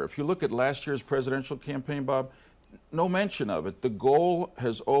nowhere. If you look at last year's presidential campaign, Bob, no mention of it. The goal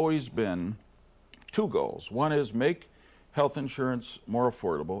has always been two goals. One is make health insurance more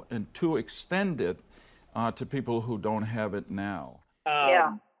affordable, and two, extend it to people who don't have it now.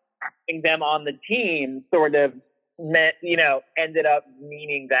 Having them on the team sort of meant, ended up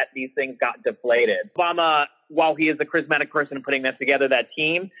meaning that these things got deflated. Obama, while he is a charismatic person putting that together, that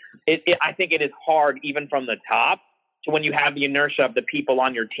team, I think it is hard even from the top to, when you have the inertia of the people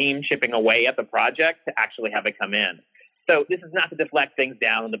on your team chipping away at the project, to actually have it come in. So this is not to deflect things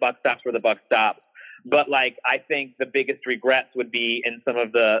down, and the buck stops where the buck stops. But I think the biggest regrets would be in some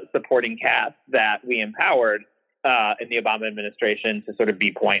of the supporting cast that we empowered in the Obama administration to sort of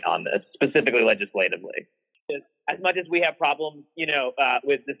be point on this, specifically legislatively. As much as we have problems,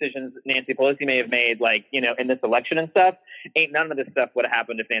 with decisions Nancy Pelosi may have made, in this election and stuff, none of this stuff would have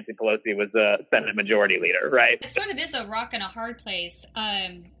happened if Nancy Pelosi was the Senate Majority Leader, right? It sort of is a rock and a hard place.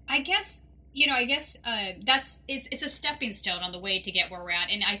 I guess it's a stepping stone on the way to get where we're at.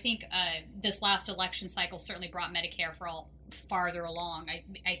 And I think this last election cycle certainly brought Medicare for All farther along.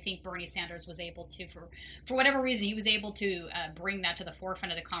 I think Bernie Sanders was able to, for whatever reason, he was able to bring that to the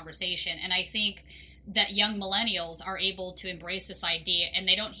forefront of the conversation. And I think that young millennials are able to embrace this idea, and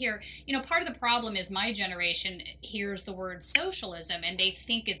they don't hear, part of the problem is my generation hears the word socialism and they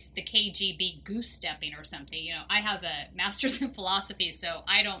think it's the KGB goose stepping or something. I have a master's in philosophy, so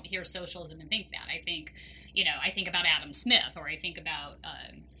I don't hear socialism and think that. I think, I think about Adam Smith, or I think about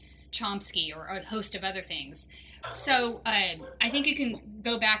Chomsky, or a host of other things. So I think you can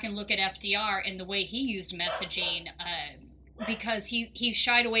go back and look at FDR and the way he used messaging, because he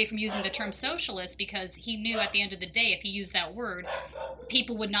shied away from using the term socialist, because he knew at the end of the day, if he used that word,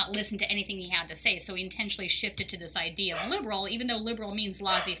 people would not listen to anything he had to say. So he intentionally shifted to this idea of liberal, even though liberal means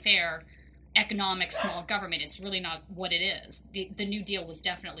laissez-faire, economic small government. It's really not what it is. The New Deal was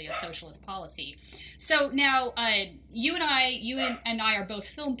definitely a socialist policy. So now you and I are both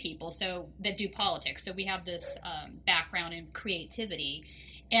film people, so that do politics. So we have this background in creativity.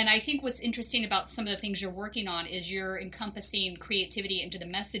 And I think what's interesting about some of the things you're working on is you're encompassing creativity into the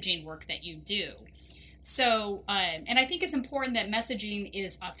messaging work that you do. So, and I think it's important that messaging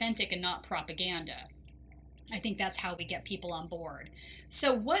is authentic and not propaganda. I think that's how we get people on board.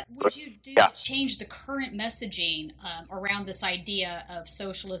 So what would you do to change the current messaging around this idea of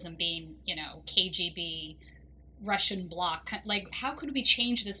socialism being, KGB, Russian bloc? How could we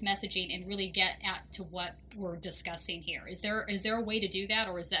change this messaging and really get at to what we're discussing here? Is there a way to do that,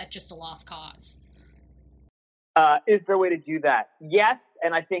 or is that just a lost cause? Is there a way to do that? Yes,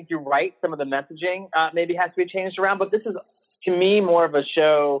 and I think you're right. Some of the messaging maybe has to be changed around, but this is, to me, more of a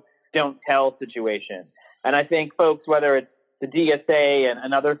show don't tell situation. And I think folks, whether it's the DSA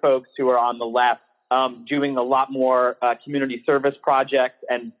and other folks who are on the left, doing a lot more community service projects.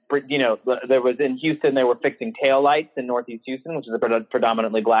 And, there was in Houston, they were fixing taillights in Northeast Houston, which is a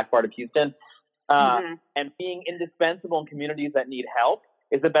predominantly black part of Houston. And being indispensable in communities that need help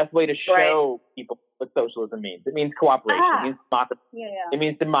is the best way to show people what socialism means. It means cooperation. It means democracy. It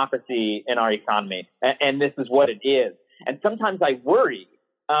means democracy in our economy. And this is what it is. And sometimes I worry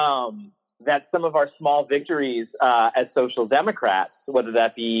that some of our small victories as social democrats, whether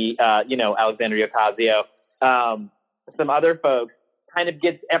that be, Alexandria Ocasio, some other folks, kind of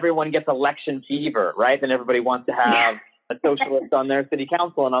everyone gets election fever, right? Then everybody wants to have a socialist on their city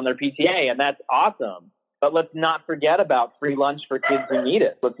council and on their PTA, and that's awesome. But let's not forget about free lunch for kids who need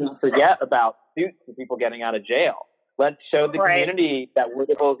it. Let's not forget about suits for people getting out of jail. Let's show the community that we're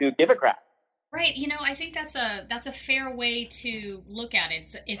the people who give a crap. Right. I think that's a fair way to look at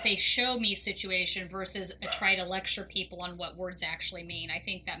it. It's a show me situation versus a try to lecture people on what words actually mean. I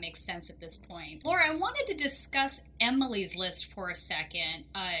think that makes sense at this point. Laura, I wanted to discuss Emily's List for a second.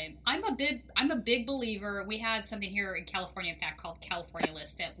 I'm a big believer. We had something here in California, in fact, called California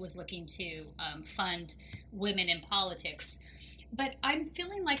List that was looking to fund women in politics. But I'm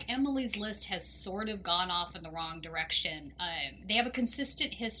feeling like Emily's List has sort of gone off in the wrong direction. They have a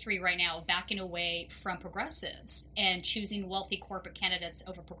consistent history right now of backing away from progressives and choosing wealthy corporate candidates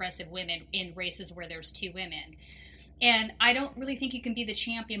over progressive women in races where there's two women. And I don't really think you can be the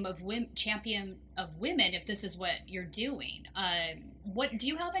champion of women if this is what you're doing. What do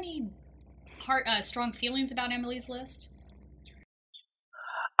you have any strong feelings about Emily's List?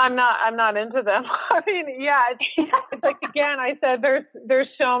 I'm not into them. I mean, yeah, it's like, again, I said there's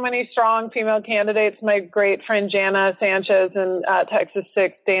so many strong female candidates. My great friend Jana Sanchez in Texas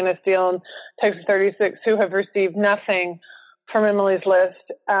 6, Dana Steele in Texas 36, who have received nothing from Emily's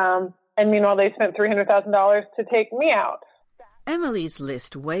List. And meanwhile, they spent $300,000 to take me out. Emily's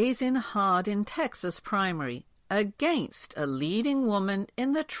List weighs in hard in Texas primary against a leading woman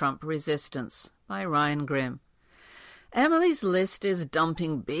in the Trump resistance, by Ryan Grimm. Emily's List is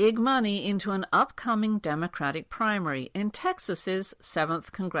dumping big money into an upcoming Democratic primary in Texas's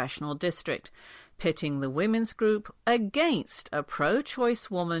 7th congressional district, pitting the women's group against a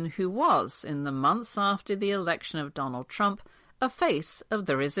pro-choice woman who was, in the months after the election of Donald Trump, a face of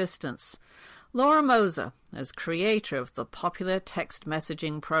the resistance. Laura Moser, as creator of the popular text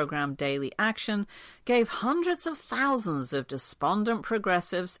messaging program Daily Action, gave hundreds of thousands of despondent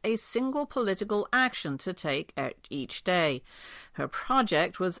progressives a single political action to take each day. Her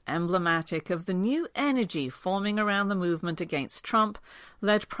project was emblematic of the new energy forming around the movement against Trump,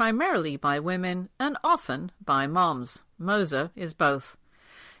 led primarily by women and often by moms. Moser is both.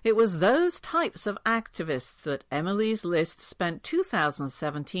 It was those types of activists that Emily's List spent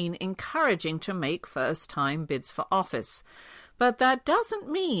 2017 encouraging to make first-time bids for office. But that doesn't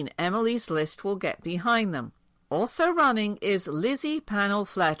mean Emily's List will get behind them. Also running is Lizzie Pannell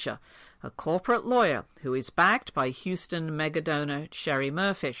Fletcher, a corporate lawyer who is backed by Houston megadonor Sherry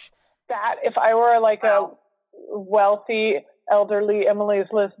Murfish. That if I were like a wealthy, elderly Emily's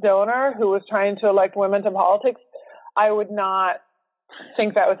List donor who was trying to elect women to politics, I would not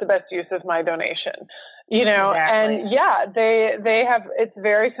think that was the best use of my donation, Exactly. And yeah, they have, it's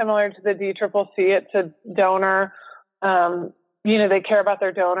very similar to the DCCC. It's a donor, they care about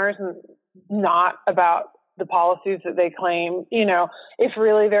their donors and not about the policies that they claim. If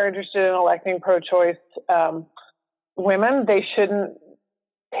really they're interested in electing pro-choice women, they shouldn't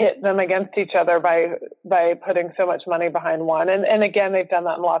pit them against each other by putting so much money behind one. And again, they've done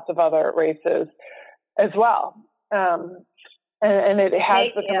that in lots of other races as well. And it has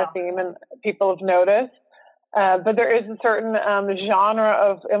become a theme, and people have noticed. But there is a certain genre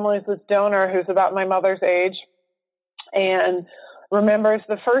of Emily's List donor who's about my mother's age and remembers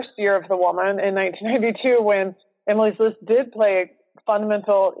the first year of the woman in 1992 when Emily's List did play a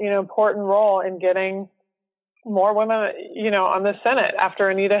fundamental, important role in getting more women, on the Senate after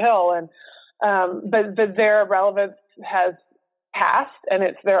Anita Hill. And but their relevance has passed, and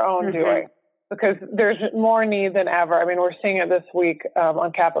it's their own doing. Because there's more need than ever. I mean, we're seeing it this week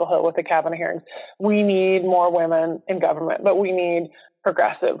on Capitol Hill with the cabinet hearings. We need more women in government, but we need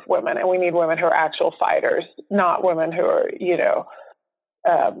progressive women, and we need women who are actual fighters, not women who are,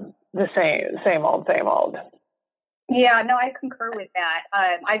 the same old. Yeah, no, I concur with that.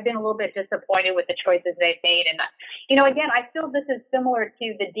 I've been a little bit disappointed with the choices they've made. And, again, I feel this is similar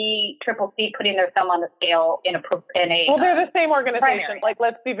to the DCCC putting their thumb on the scale in a well, they're the same organization. Primary. Like,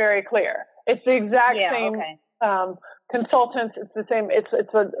 let's be very clear. It's the exact same consultants. It's the same.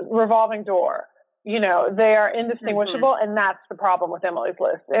 It's a revolving door. They are indistinguishable, and that's the problem with Emily's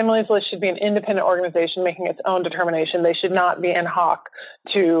List. Emily's List should be an independent organization making its own determination. They should not be in hoc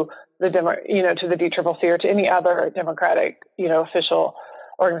to the to the DCCC or to any other Democratic official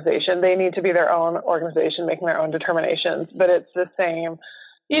organization. They need to be their own organization making their own determinations. But it's the same,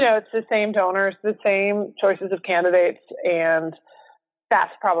 it's the same donors, the same choices of candidates, and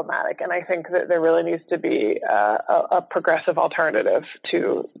that's problematic. And I think that there really needs to be a progressive alternative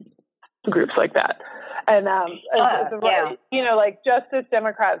to groups like that. And, like Justice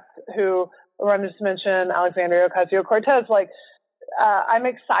Democrats who run, just mentioned Alexandria Ocasio-Cortez, I'm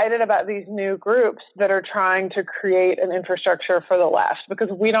excited about these new groups that are trying to create an infrastructure for the left, because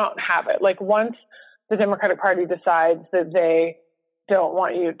we don't have it. Like, once the Democratic Party decides that they don't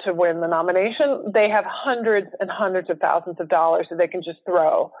want you to win the nomination, they have hundreds and hundreds of thousands of dollars that they can just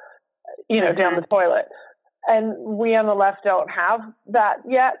throw, down the toilet. And we on the left don't have that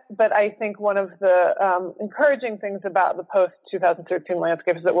yet. But I think one of the encouraging things about the post-2013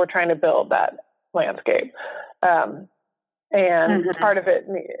 landscape is that we're trying to build that landscape. And part of it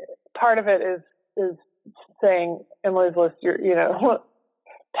is saying, Emily's List,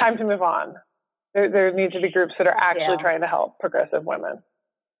 time to move on. There needs to be groups that are actually trying to help progressive women.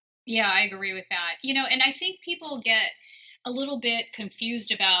 Yeah, I agree with that. And I think people get a little bit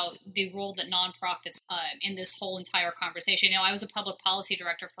confused about the role that nonprofits in this whole entire conversation. I was a public policy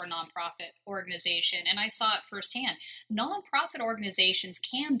director for a nonprofit organization, and I saw it firsthand. Nonprofit organizations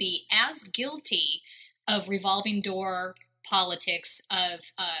can be as guilty of revolving door politics,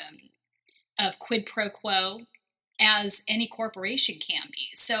 of quid pro quo, as any corporation can be.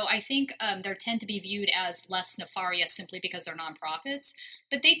 So I think they tend to be viewed as less nefarious simply because they're nonprofits,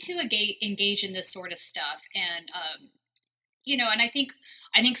 but they too engage in this sort of stuff. And, and I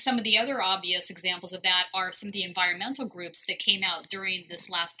think some of the other obvious examples of that are some of the environmental groups that came out during this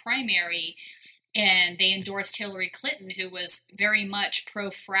last primary, and they endorsed Hillary Clinton, who was very much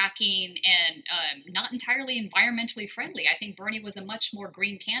pro-fracking and not entirely environmentally friendly. I think Bernie was a much more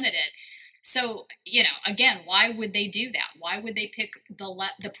green candidate. So, again, why would they do that? Why would they pick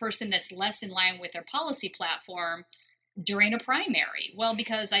the person that's less in line with their policy platform during a primary? Well,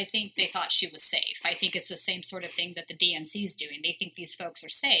 because I think they thought she was safe. I think it's the same sort of thing that the DNC is doing. They think these folks are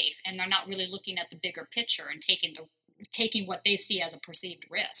safe, and they're not really looking at the bigger picture and taking what they see as a perceived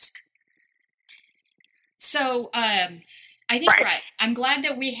risk. So I think right. I'm glad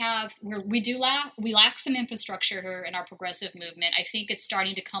that we lack some infrastructure here in our progressive movement. I think it's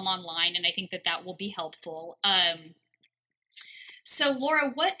starting to come online, and I think that will be helpful. So,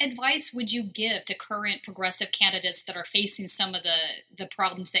 Laura, what advice would you give to current progressive candidates that are facing some of the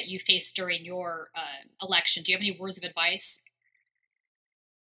problems that you faced during your election? Do you have any words of advice?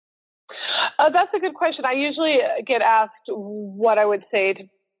 That's a good question. I usually get asked what I would say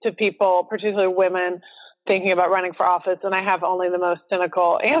to people, particularly women, thinking about running for office, and I have only the most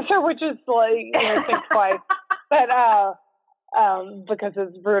cynical answer, which is think twice, but because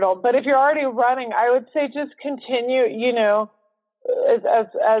it's brutal. But if you're already running, I would say just continue. As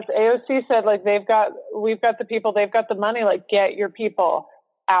AOC said, we've got the people, they've got the money. Get your people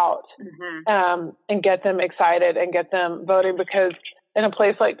out and get them excited and get them voting, because in a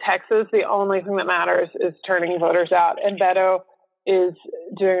place like Texas, the only thing that matters is turning voters out. And Beto is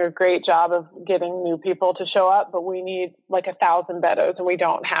doing a great job of getting new people to show up, but we need 1,000 Betos, and we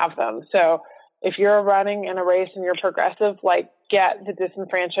don't have them. So if you're running in a race and you're progressive, get the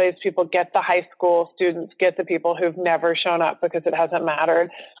disenfranchised people, get the high school students, get the people who've never shown up because it hasn't mattered,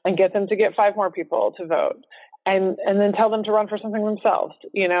 and get them to get 5 more people to vote. And then tell them to run for something themselves.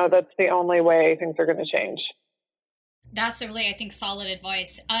 That's the only way things are going to change. That's really, I think, solid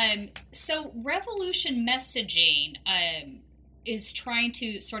advice. So revolution messaging is trying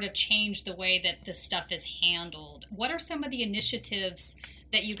to sort of change the way that this stuff is handled. What are some of the initiatives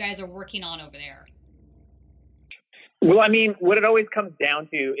that you guys are working on over there? Well, I mean, what it always comes down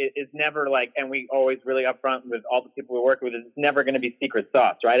to is never and we always really upfront with all the people we work with, it's never going to be secret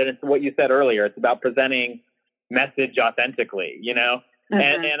sauce, right? And it's what you said earlier. It's about presenting message authentically,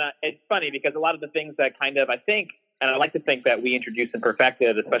 And it's funny because a lot of the things that I think, and I like to think that we introduced and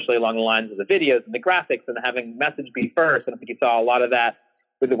perfected, especially along the lines of the videos and the graphics and having message be first. And I think you saw a lot of that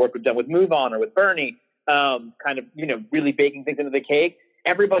with the work we've done with Move On or with Bernie, really baking things into the cake.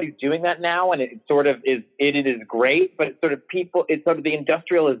 Everybody's doing that now, and it is great, but it's sort of the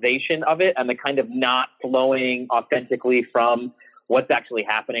industrialization of it and the kind of not flowing authentically from what's actually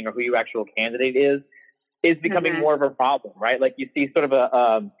happening or who your actual candidate is becoming more of a problem, right? You see sort of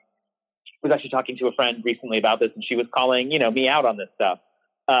I was actually talking to a friend recently about this, and she was calling, me out on this stuff.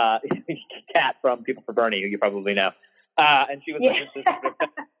 Kat from People for Bernie, who you probably know. And she was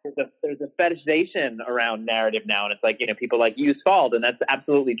there's a fetishization around narrative now, and it's people use Fald, and that's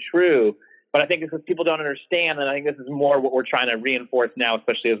absolutely true. But I think it's because people don't understand, and I think this is more what we're trying to reinforce now,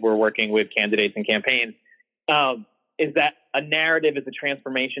 especially as we're working with candidates and campaigns, is that a narrative is a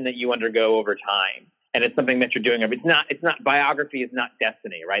transformation that you undergo over time. And it's something that you're doing. It's not biography is not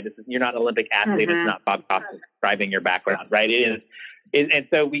destiny, right? You're not an Olympic athlete. It's not Bob Costas describing your background, right? And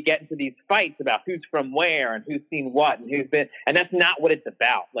so we get into these fights about who's from where and who's seen what and who's been, and that's not what it's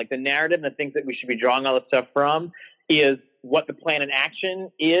about. The narrative and the things that we should be drawing all this stuff from is what the plan and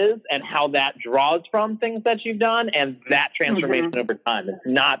action is and how that draws from things that you've done and that transformation over time. It's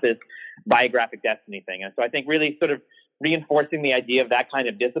not this biographic destiny thing. And so I think really sort of reinforcing the idea of that kind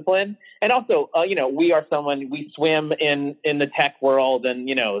of discipline. And also, we swim in the tech world and,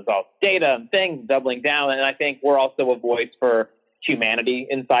 it's all data and things, doubling down. And I think we're also a voice for humanity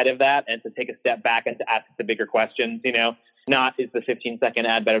inside of that and to take a step back and to ask the bigger questions, not is the 15-second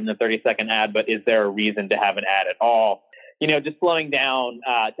ad better than the 30-second ad, but is there a reason to have an ad at all? Just slowing down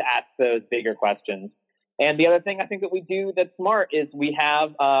to ask those bigger questions. And the other thing I think that we do that's smart is we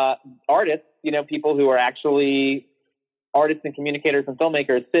have artists, people who are actually artists and communicators and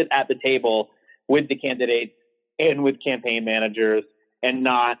filmmakers sit at the table with the candidates and with campaign managers and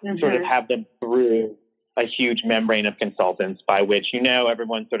not sort of have them through a huge membrane of consultants by which,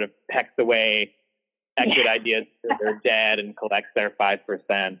 everyone sort of pecks away at good ideas till they're dead and collects their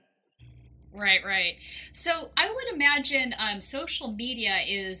 5%. Right. So I would imagine social media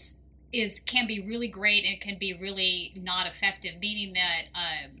can be really great and can be really not effective, meaning that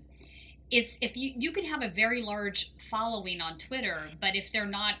if you can have a very large following on Twitter, but if they're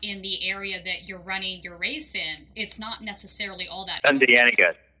not in the area that you're running your race in, it's not necessarily all that. Doesn't do you any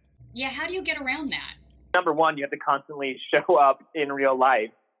good. Yeah, how do you get around that? Number one, you have to constantly show up in real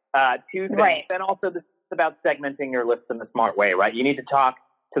life. Two things, Right. and also this is about segmenting your list in a smart way, right? You need to talk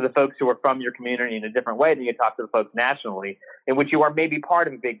to the folks who are from your community in a different way than you talk to the folks nationally, in which you are maybe part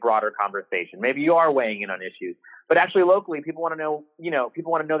of a big, broader conversation. Maybe you are weighing in on issues, but actually locally, people want to know, people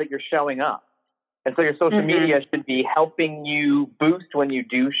want to know that you're showing up. And so your social media should be helping you boost when you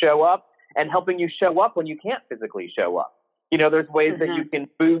do show up and helping you show up when you can't physically show up. There's ways that you can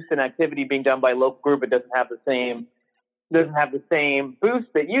boost an activity being done by a local group. It doesn't have the same boost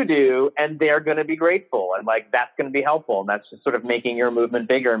that you do, and they're going to be grateful, and that's going to be helpful, and that's just sort of making your movement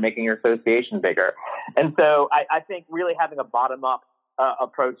bigger and making your association bigger. And so I think really having a bottom-up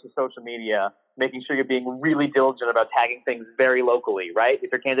approach to social media, making sure you're being really diligent about tagging things very locally, right?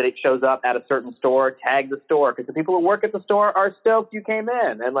 If your candidate shows up at a certain store, tag the store, because the people who work at the store are stoked you came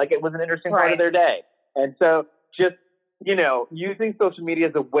in, and it was an interesting part of their day. And so just using social media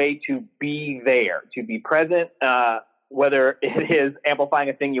as a way to be there, to be present, whether it is amplifying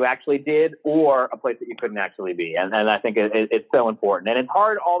a thing you actually did or a place that you couldn't actually be. And I think it's so important. And it's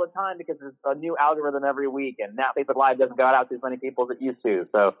hard all the time because there's a new algorithm every week, and now Facebook Live doesn't go out to as many people as it used to.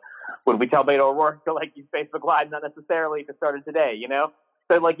 So would we tell Beto O'Rourke to use Facebook Live? Not necessarily if it started today,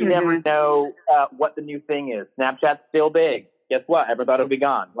 So you never know what the new thing is. Snapchat's still big. Guess what? Everyone thought it would be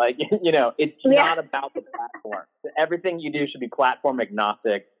gone. It's not about the platform. Everything you do should be platform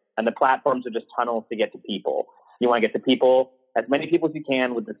agnostic, and the platforms are just tunnels to get to people. You want to get to people, as many people as you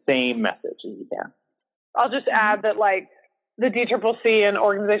can, with the same message as you can. I'll just add that the DCCC and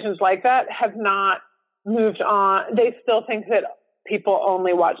organizations like that have not moved on. They still think that people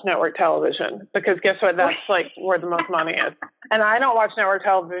only watch network television, because guess what? That's where the most money is. And I don't watch network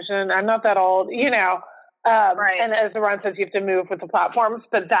television. I'm not that old, Right. And as Ron says, you have to move with the platforms,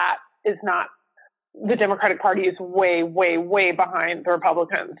 but that is not, the Democratic Party is way, way, way behind the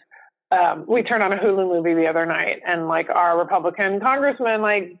Republicans. We turned on a Hulu movie the other night, and our Republican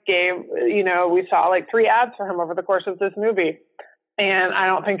congressman gave, we saw 3 ads for him over the course of this movie. And I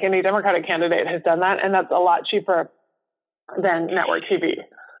don't think any Democratic candidate has done that. And that's a lot cheaper than network TV.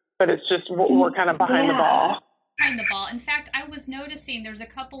 But it's just, we're kind of behind the ball. Behind the ball. In fact, I was noticing there's a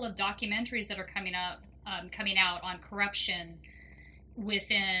couple of documentaries that are coming out on corruption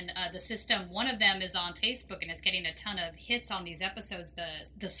within the system. One of them is on Facebook and is getting a ton of hits on these episodes.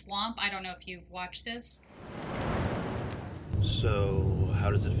 The Swamp. I don't know if you've watched this. So,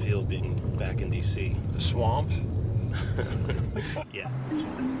 how does it feel being back in D.C.? The Swamp? Yeah.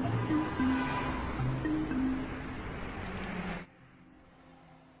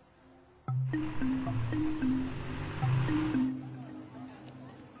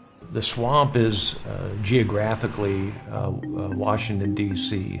 The Swamp is geographically Washington,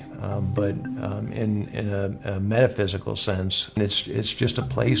 D.C., but in a metaphysical sense, it's just a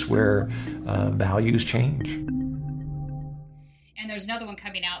place where values change. And there's another one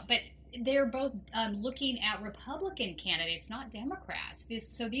coming out, but they're both looking at Republican candidates, not Democrats.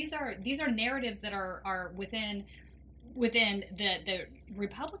 These are narratives that are within the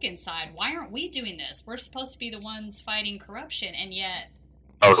Republican side. Why aren't we doing this? We're supposed to be the ones fighting corruption, and yet.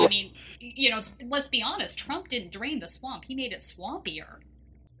 I mean, let's be honest. Trump didn't drain the swamp. He made it swampier.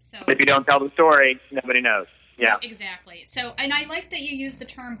 So if you don't tell the story, nobody knows. Yeah. Exactly. So, and I like that you use the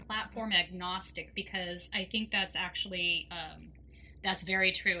term platform agnostic, because I think that's actually, that's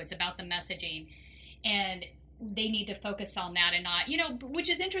very true. It's about the messaging, and they need to focus on that and not, which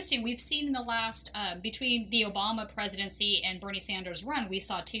is interesting. We've seen in the last, between the Obama presidency and Bernie Sanders' run, we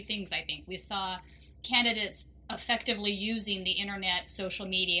saw 2 things, I think. We saw candidates effectively using the internet, social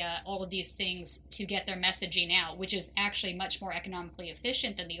media, all of these things to get their messaging out, which is actually much more economically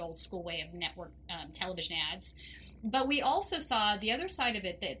efficient than the old school way of network television ads. But we also saw the other side of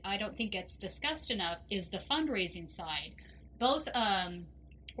it that I don't think gets discussed enough is the fundraising side. Both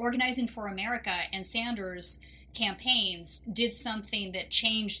Organizing for America and Sanders campaigns did something that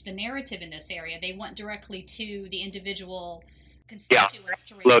changed the narrative in this area. They went directly to the individual constituents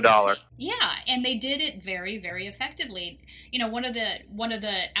to raise low dollar. Yeah, and they did it very, very effectively. One of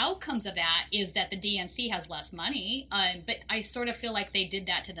the outcomes of that is that the DNC has less money, but I sort of feel like they did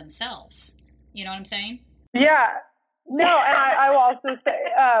that to themselves. You know what I'm saying? Yeah. No, and I will also say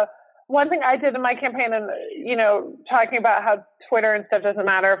one thing I did in my campaign, and talking about how Twitter and stuff doesn't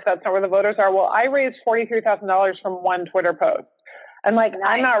matter if that's not where the voters are. Well, I raised $43,000 from one Twitter post, and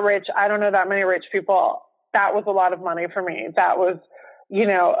I'm not rich. I don't know that many rich people. That was a lot of money for me. That was,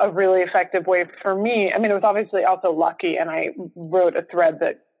 a really effective way for me. I mean, it was obviously also lucky, and I wrote a thread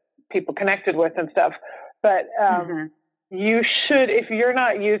that people connected with and stuff. But you should, if you're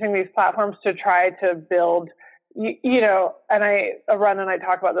not using these platforms to try to build, you know, and Arun and I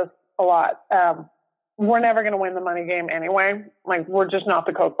talk about this a lot. We're never going to win the money game anyway. Like, we're just not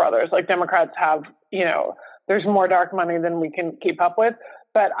the Koch brothers. Like, Democrats have, you know, there's more dark money than we can keep up with.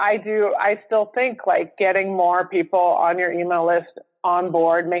 But I still think, like, getting more people on your email list on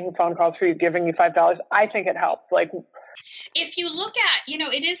board, making phone calls for you, giving you $5, I think it helps. Like, if you look at, you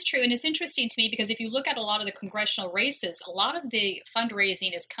know, it is true, and it's interesting to me because if you look at a lot of the congressional races, a lot of the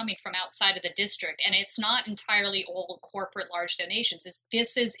fundraising is coming from outside of the district, and it's not entirely all corporate large donations.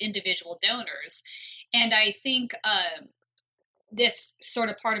 This is individual donors, and I think that's sort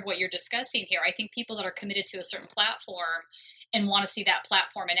of part of what you're discussing here. I think people that are committed to a certain platform and want to see that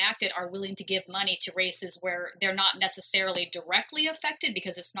platform enacted are willing to give money to races where they're not necessarily directly affected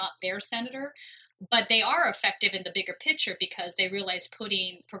because it's not their senator, but they are effective in the bigger picture because they realize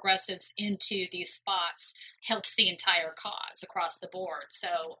putting progressives into these spots helps the entire cause across the board.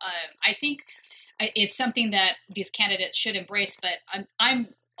 So I think it's something that these candidates should embrace, but I'm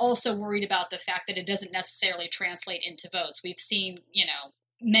also worried about the fact that it doesn't necessarily translate into votes. We've seen, you know,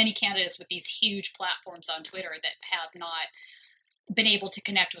 many candidates with these huge platforms on Twitter that have not been able to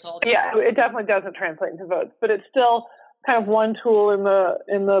connect with all the people. Yeah, it definitely doesn't translate into votes, but it's still kind of one tool in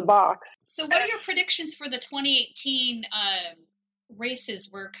the box. So what are your predictions for the 2018 races?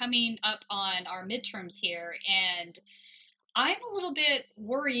 We're coming up on our midterms here, and I'm a little bit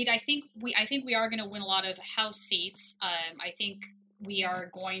worried. I think we are going to win a lot of House seats. I think we are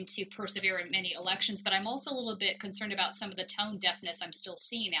going to persevere in many elections, but I'm also a little bit concerned about some of the tone deafness I'm still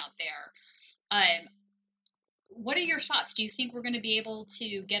seeing out there. What are your thoughts? Do you think we're going to be able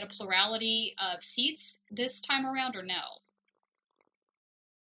to get a plurality of seats this time around or no?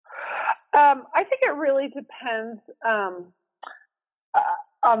 I think it really depends on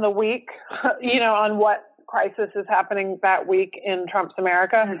the week, you know, on what crisis is happening that week in Trump's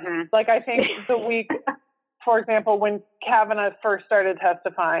America. Mm-hmm. Like, I think the week, for example, when Kavanaugh first started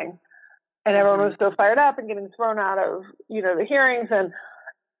testifying and everyone was so fired up and getting thrown out of, you know, the hearings, and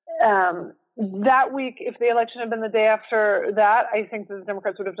that week, if the election had been the day after that, I think the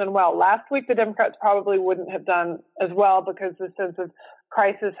Democrats would have done well. Last week, the Democrats probably wouldn't have done as well because the sense of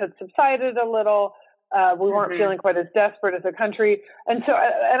crisis had subsided a little. We weren't feeling quite as desperate as a country. And so,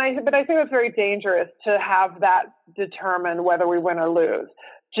 but I think it's very dangerous to have that determine whether we win or lose.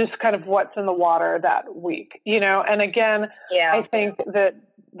 Just kind of what's in the water that week, you know? And again, I think that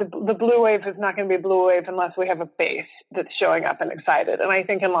the blue wave is not going to be a blue wave unless we have a base that's showing up and excited. And I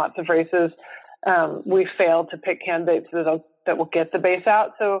think in lots of races, we failed to pick candidates that will get the base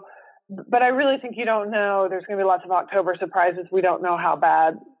out. So, but I really think you don't know. There's going to be lots of October surprises. We don't know how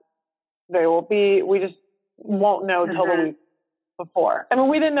bad they will be. We just won't know till the week before. I mean,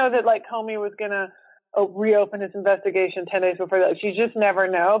 we didn't know that, like, Comey was going to reopen his investigation 10 days before that. You just never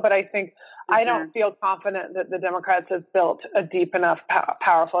know. But I think I don't feel confident that the Democrats have built a deep enough,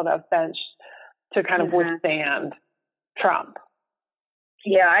 powerful enough bench to kind of withstand Trump.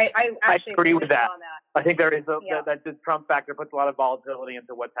 Yeah, I agree with that. I think there is that the Trump factor puts a lot of volatility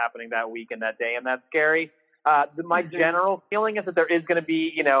into what's happening that week and that day, and that's scary. My general feeling is that there is going to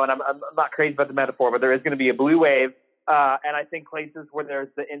be, you know, and I'm not crazy about the metaphor, but there is going to be a blue wave. And I think places where there's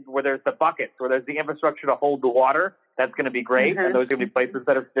the buckets, where there's the infrastructure to hold the water, that's going to be great. And those are going to be places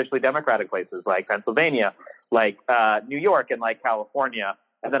that are traditionally Democratic places, like Pennsylvania, like New York, and like California.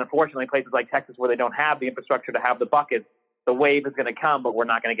 And then, unfortunately, places like Texas, where they don't have the infrastructure to have the buckets, the wave is going to come, but we're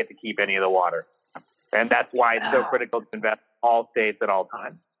not going to get to keep any of the water. And that's why it's so critical to invest in all states at all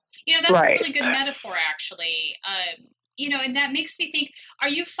times. You know, that's a really good metaphor, actually. You know, and that makes me think, are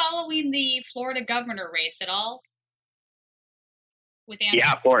you following the Florida governor race at all? With Andrew?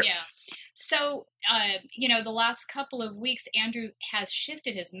 Yeah, of course. Yeah. So, you know, the last couple of weeks, Andrew has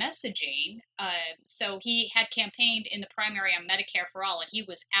shifted his messaging. So he had campaigned in the primary on Medicare for All, and he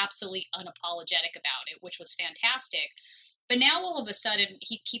was absolutely unapologetic about it, which was fantastic. But now all of a sudden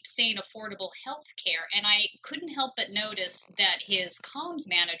he keeps saying affordable health care, and I couldn't help but notice that his comms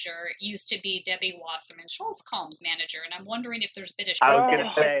manager used to be Debbie Wasserman Schultz's comms manager, and I'm wondering if there's been a I was going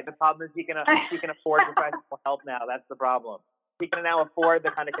to say, the problem is he can afford professional help now. That's the problem. He can now afford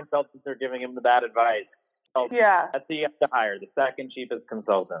the kind of consultants that are giving him the bad advice. So that's who you have to hire, the second cheapest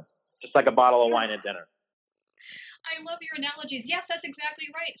consultant, just like a bottle of wine at dinner. I love your analogies. Yes, that's exactly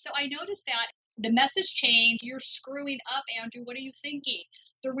right. So I noticed that the message changed. You're screwing up, Andrew. What are you thinking?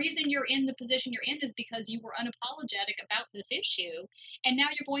 The reason you're in the position you're in is because you were unapologetic about this issue, and now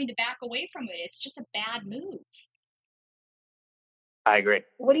you're going to back away from it. It's just a bad move. I agree.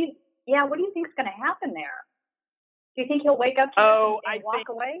 What do you think is going to happen there? Do you think he'll wake up to this and walk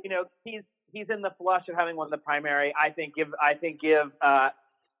away? You know, he's in the flush of having won the primary. I think give him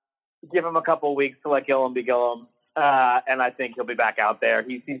a couple of weeks to let Gillum be Gillum, and I think he'll be back out there.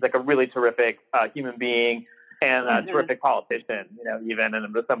 He seems like a really terrific human being and a terrific politician. You know, even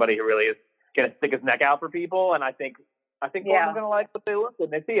and somebody who really is going to stick his neck out for people. And I think people are going to like what they look when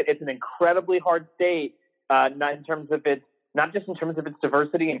they see it. It's an incredibly hard state, not just in terms of its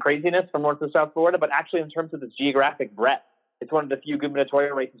diversity and craziness from North to South Florida, but actually in terms of its geographic breadth. It's one of the few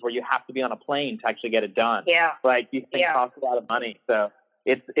gubernatorial races where you have to be on a plane to actually get it done. Yeah. Like, these things cost a lot of money. So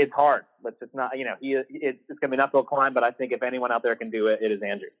it's hard. But it's not, you know, it's going to be an uphill climb, but I think if anyone out there can do it, it is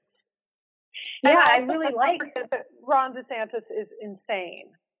Andrew. Yeah, I really like that. Ron DeSantis is insane.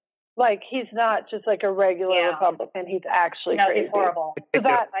 Like, he's not just like a regular Republican. He's actually crazy. He's horrible.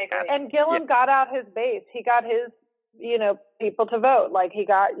 So and Gillum got out his base. He got his, you know, people to vote. Like, he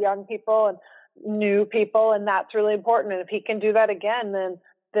got young people and new people, and that's really important. And if he can do that again,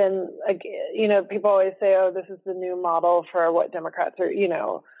 then you know, people always say, oh, this is the new model for what Democrats are, you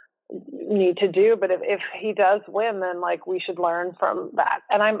know, need to do. But if he does win, then like, we should learn from that.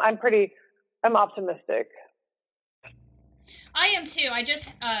 And I'm optimistic. I am too. I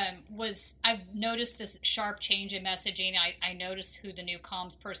just I've noticed this sharp change in messaging. I noticed who the new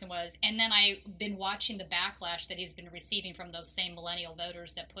comms person was, and then I've been watching the backlash that he's been receiving from those same millennial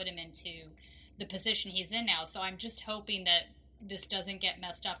voters that put him into the position he's in now. So I'm just hoping that this doesn't get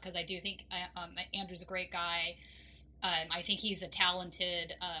messed up, because I do think Andrew's a great guy. I think he's a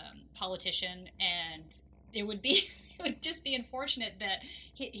talented politician, and it would just be unfortunate that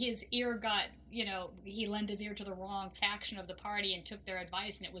his ear got, you know, he lent his ear to the wrong faction of the party and took their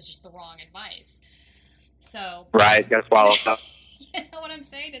advice, and it was just the wrong advice. So right, gotta swallow stuff. You know what I'm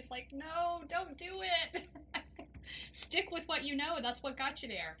saying? It's like, no, don't do it. Stick with what you know. That's what got you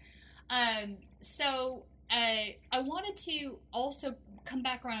there. So I wanted to also come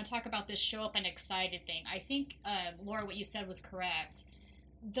back around and talk about this show up and excited thing. I think, Laura, what you said was correct.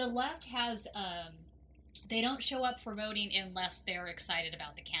 The left has, they don't show up for voting unless they're excited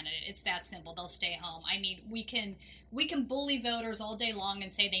about the candidate. It's that simple. They'll stay home. I mean, we can bully voters all day long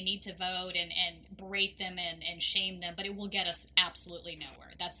and say they need to vote and berate them and shame them, but it will get us absolutely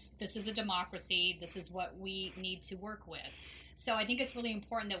nowhere. This is a democracy. This is what we need to work with. So I think it's really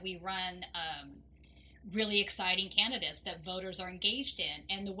important that we run really exciting candidates that voters are engaged in.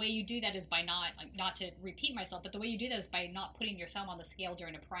 And the way you do that is by not to repeat myself, but the way you do that is by not putting your thumb on the scale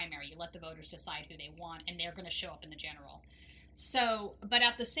during a primary. You let the voters decide who they want, and they're going to show up in the general. So, but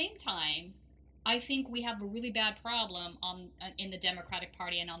at the same time, I think we have a really bad problem in the Democratic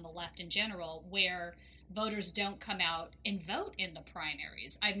Party and on the left in general, where voters don't come out and vote in the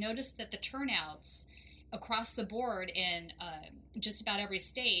primaries. I've noticed that the turnouts across the board in just about every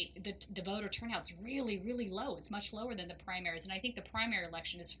state, the voter turnout's really, really low. It's much lower than the primaries. And I think the primary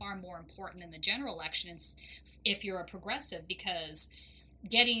election is far more important than the general election if you're a progressive, because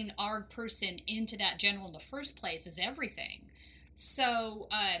getting our person into that general in the first place is everything. So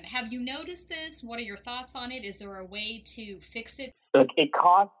have you noticed this? What are your thoughts on it? Is there a way to fix it? Look, it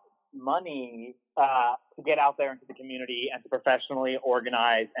costs money to get out there into the community and to professionally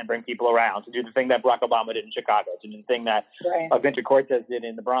organize and bring people around, to do the thing that Barack Obama did in Chicago, to do the thing that Victor Cortez did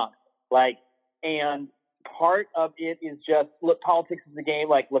in the Bronx. And part of it is just, look, politics is a game.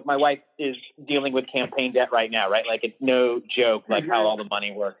 Look, my wife is dealing with campaign debt right now, right? It's no joke, how all the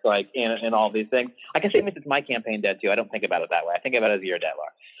money works, in all these things. I can say it's my campaign debt too. I don't think about it that way. I think about it as your debt,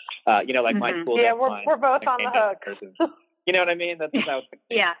 Laura. My school debt. Yeah, we're both on the hook. You know what I mean? That's how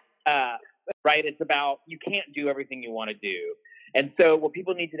yeah. Right? It's about, you can't do everything you want to do. And so what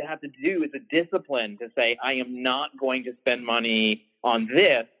people need to have to do is a discipline to say, I am not going to spend money on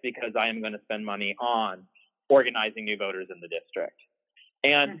this because I am going to spend money on organizing new voters in the district.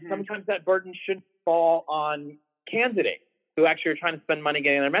 And sometimes that burden should fall on candidates who actually are trying to spend money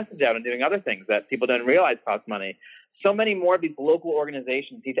getting their message out and doing other things that people don't realize cost money. So many more of these local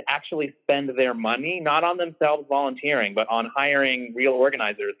organizations need to actually spend their money, not on themselves volunteering, but on hiring real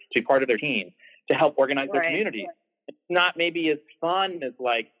organizers to be part of their team to help organize their community. It's not maybe as fun as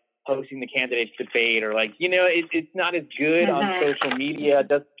hosting the candidates debate or it's not as good on social media. It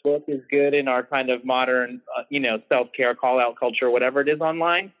doesn't look as good in our kind of modern, self-care call out culture, whatever it is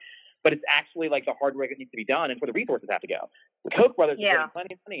online. But it's actually the hard work that needs to be done and where the resources have to go. The Koch brothers are putting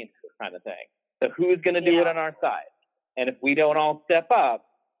plenty of money into this kind of thing. So who's going to do it on our side? And if we don't all step up,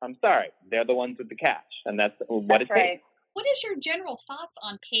 I'm sorry, they're the ones with the cash. And that's what it takes. What is your general thoughts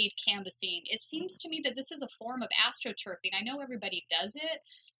on paid canvassing? It seems to me that this is a form of astroturfing. I know everybody does it,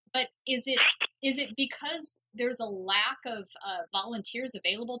 But is it because there's a lack of volunteers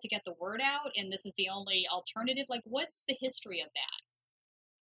available to get the word out, and this is the only alternative? Like, what's the history of that?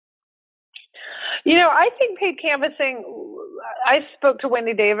 I think paid canvassing, I spoke to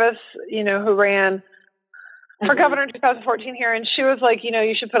Wendy Davis, who ran for governor in 2014 here, and she was like,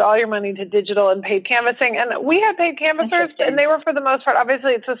 you should put all your money to digital and paid canvassing. And we had paid canvassers, and they were, for the most part,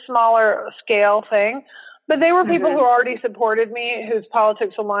 obviously it's a smaller scale thing, but they were people who already supported me, whose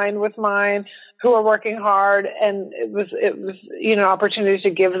politics aligned with mine, who were working hard, and it was opportunity to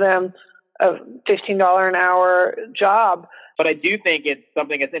give them a $15 an hour job. But I do think it's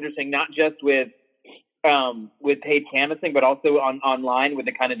something that's interesting, not just with paid canvassing, but also online with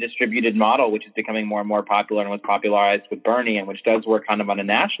the kind of distributed model, which is becoming more and more popular and was popularized with Bernie, and which does work kind of on a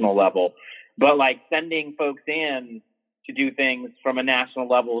national level. But like sending folks in to do things from a national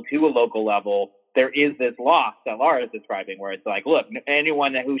level to a local level, there is this loss that Laura is describing, where it's like, look,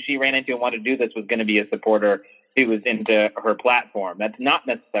 anyone who she ran into and wanted to do this was going to be a supporter who was into her platform. That's not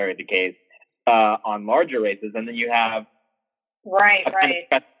necessarily the case on larger races. And then you have kind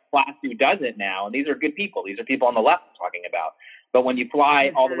of class who does it now, and these are good people. These are people on the left I'm talking about. But when you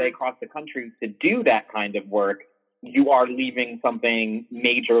fly all the way across the country to do that kind of work, you are leaving something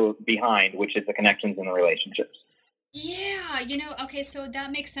major behind, which is the connections and the relationships. Yeah, okay, so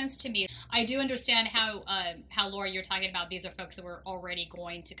that makes sense to me. I do understand how Laura, you're talking about these are folks that were already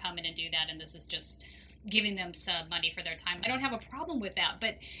going to come in and do that, and this is just giving them some money for their time. I don't have a problem with that,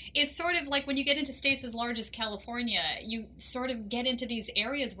 but it's sort of like when you get into states as large as California, you sort of get into these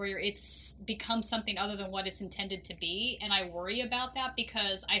areas where it's become something other than what it's intended to be, and I worry about that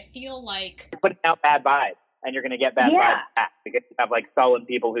because I feel like you're putting out bad vibes, and you're going to get bad vibes back because you have like sullen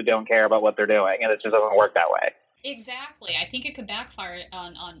people who don't care about what they're doing, and it just doesn't work that way. Exactly. I think it could backfire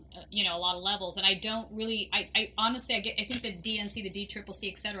on a lot of levels, and I don't really. I honestly, I think the DNC, the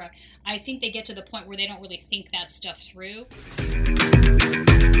DCCC, etc. I think they get to the point where they don't really think that stuff through.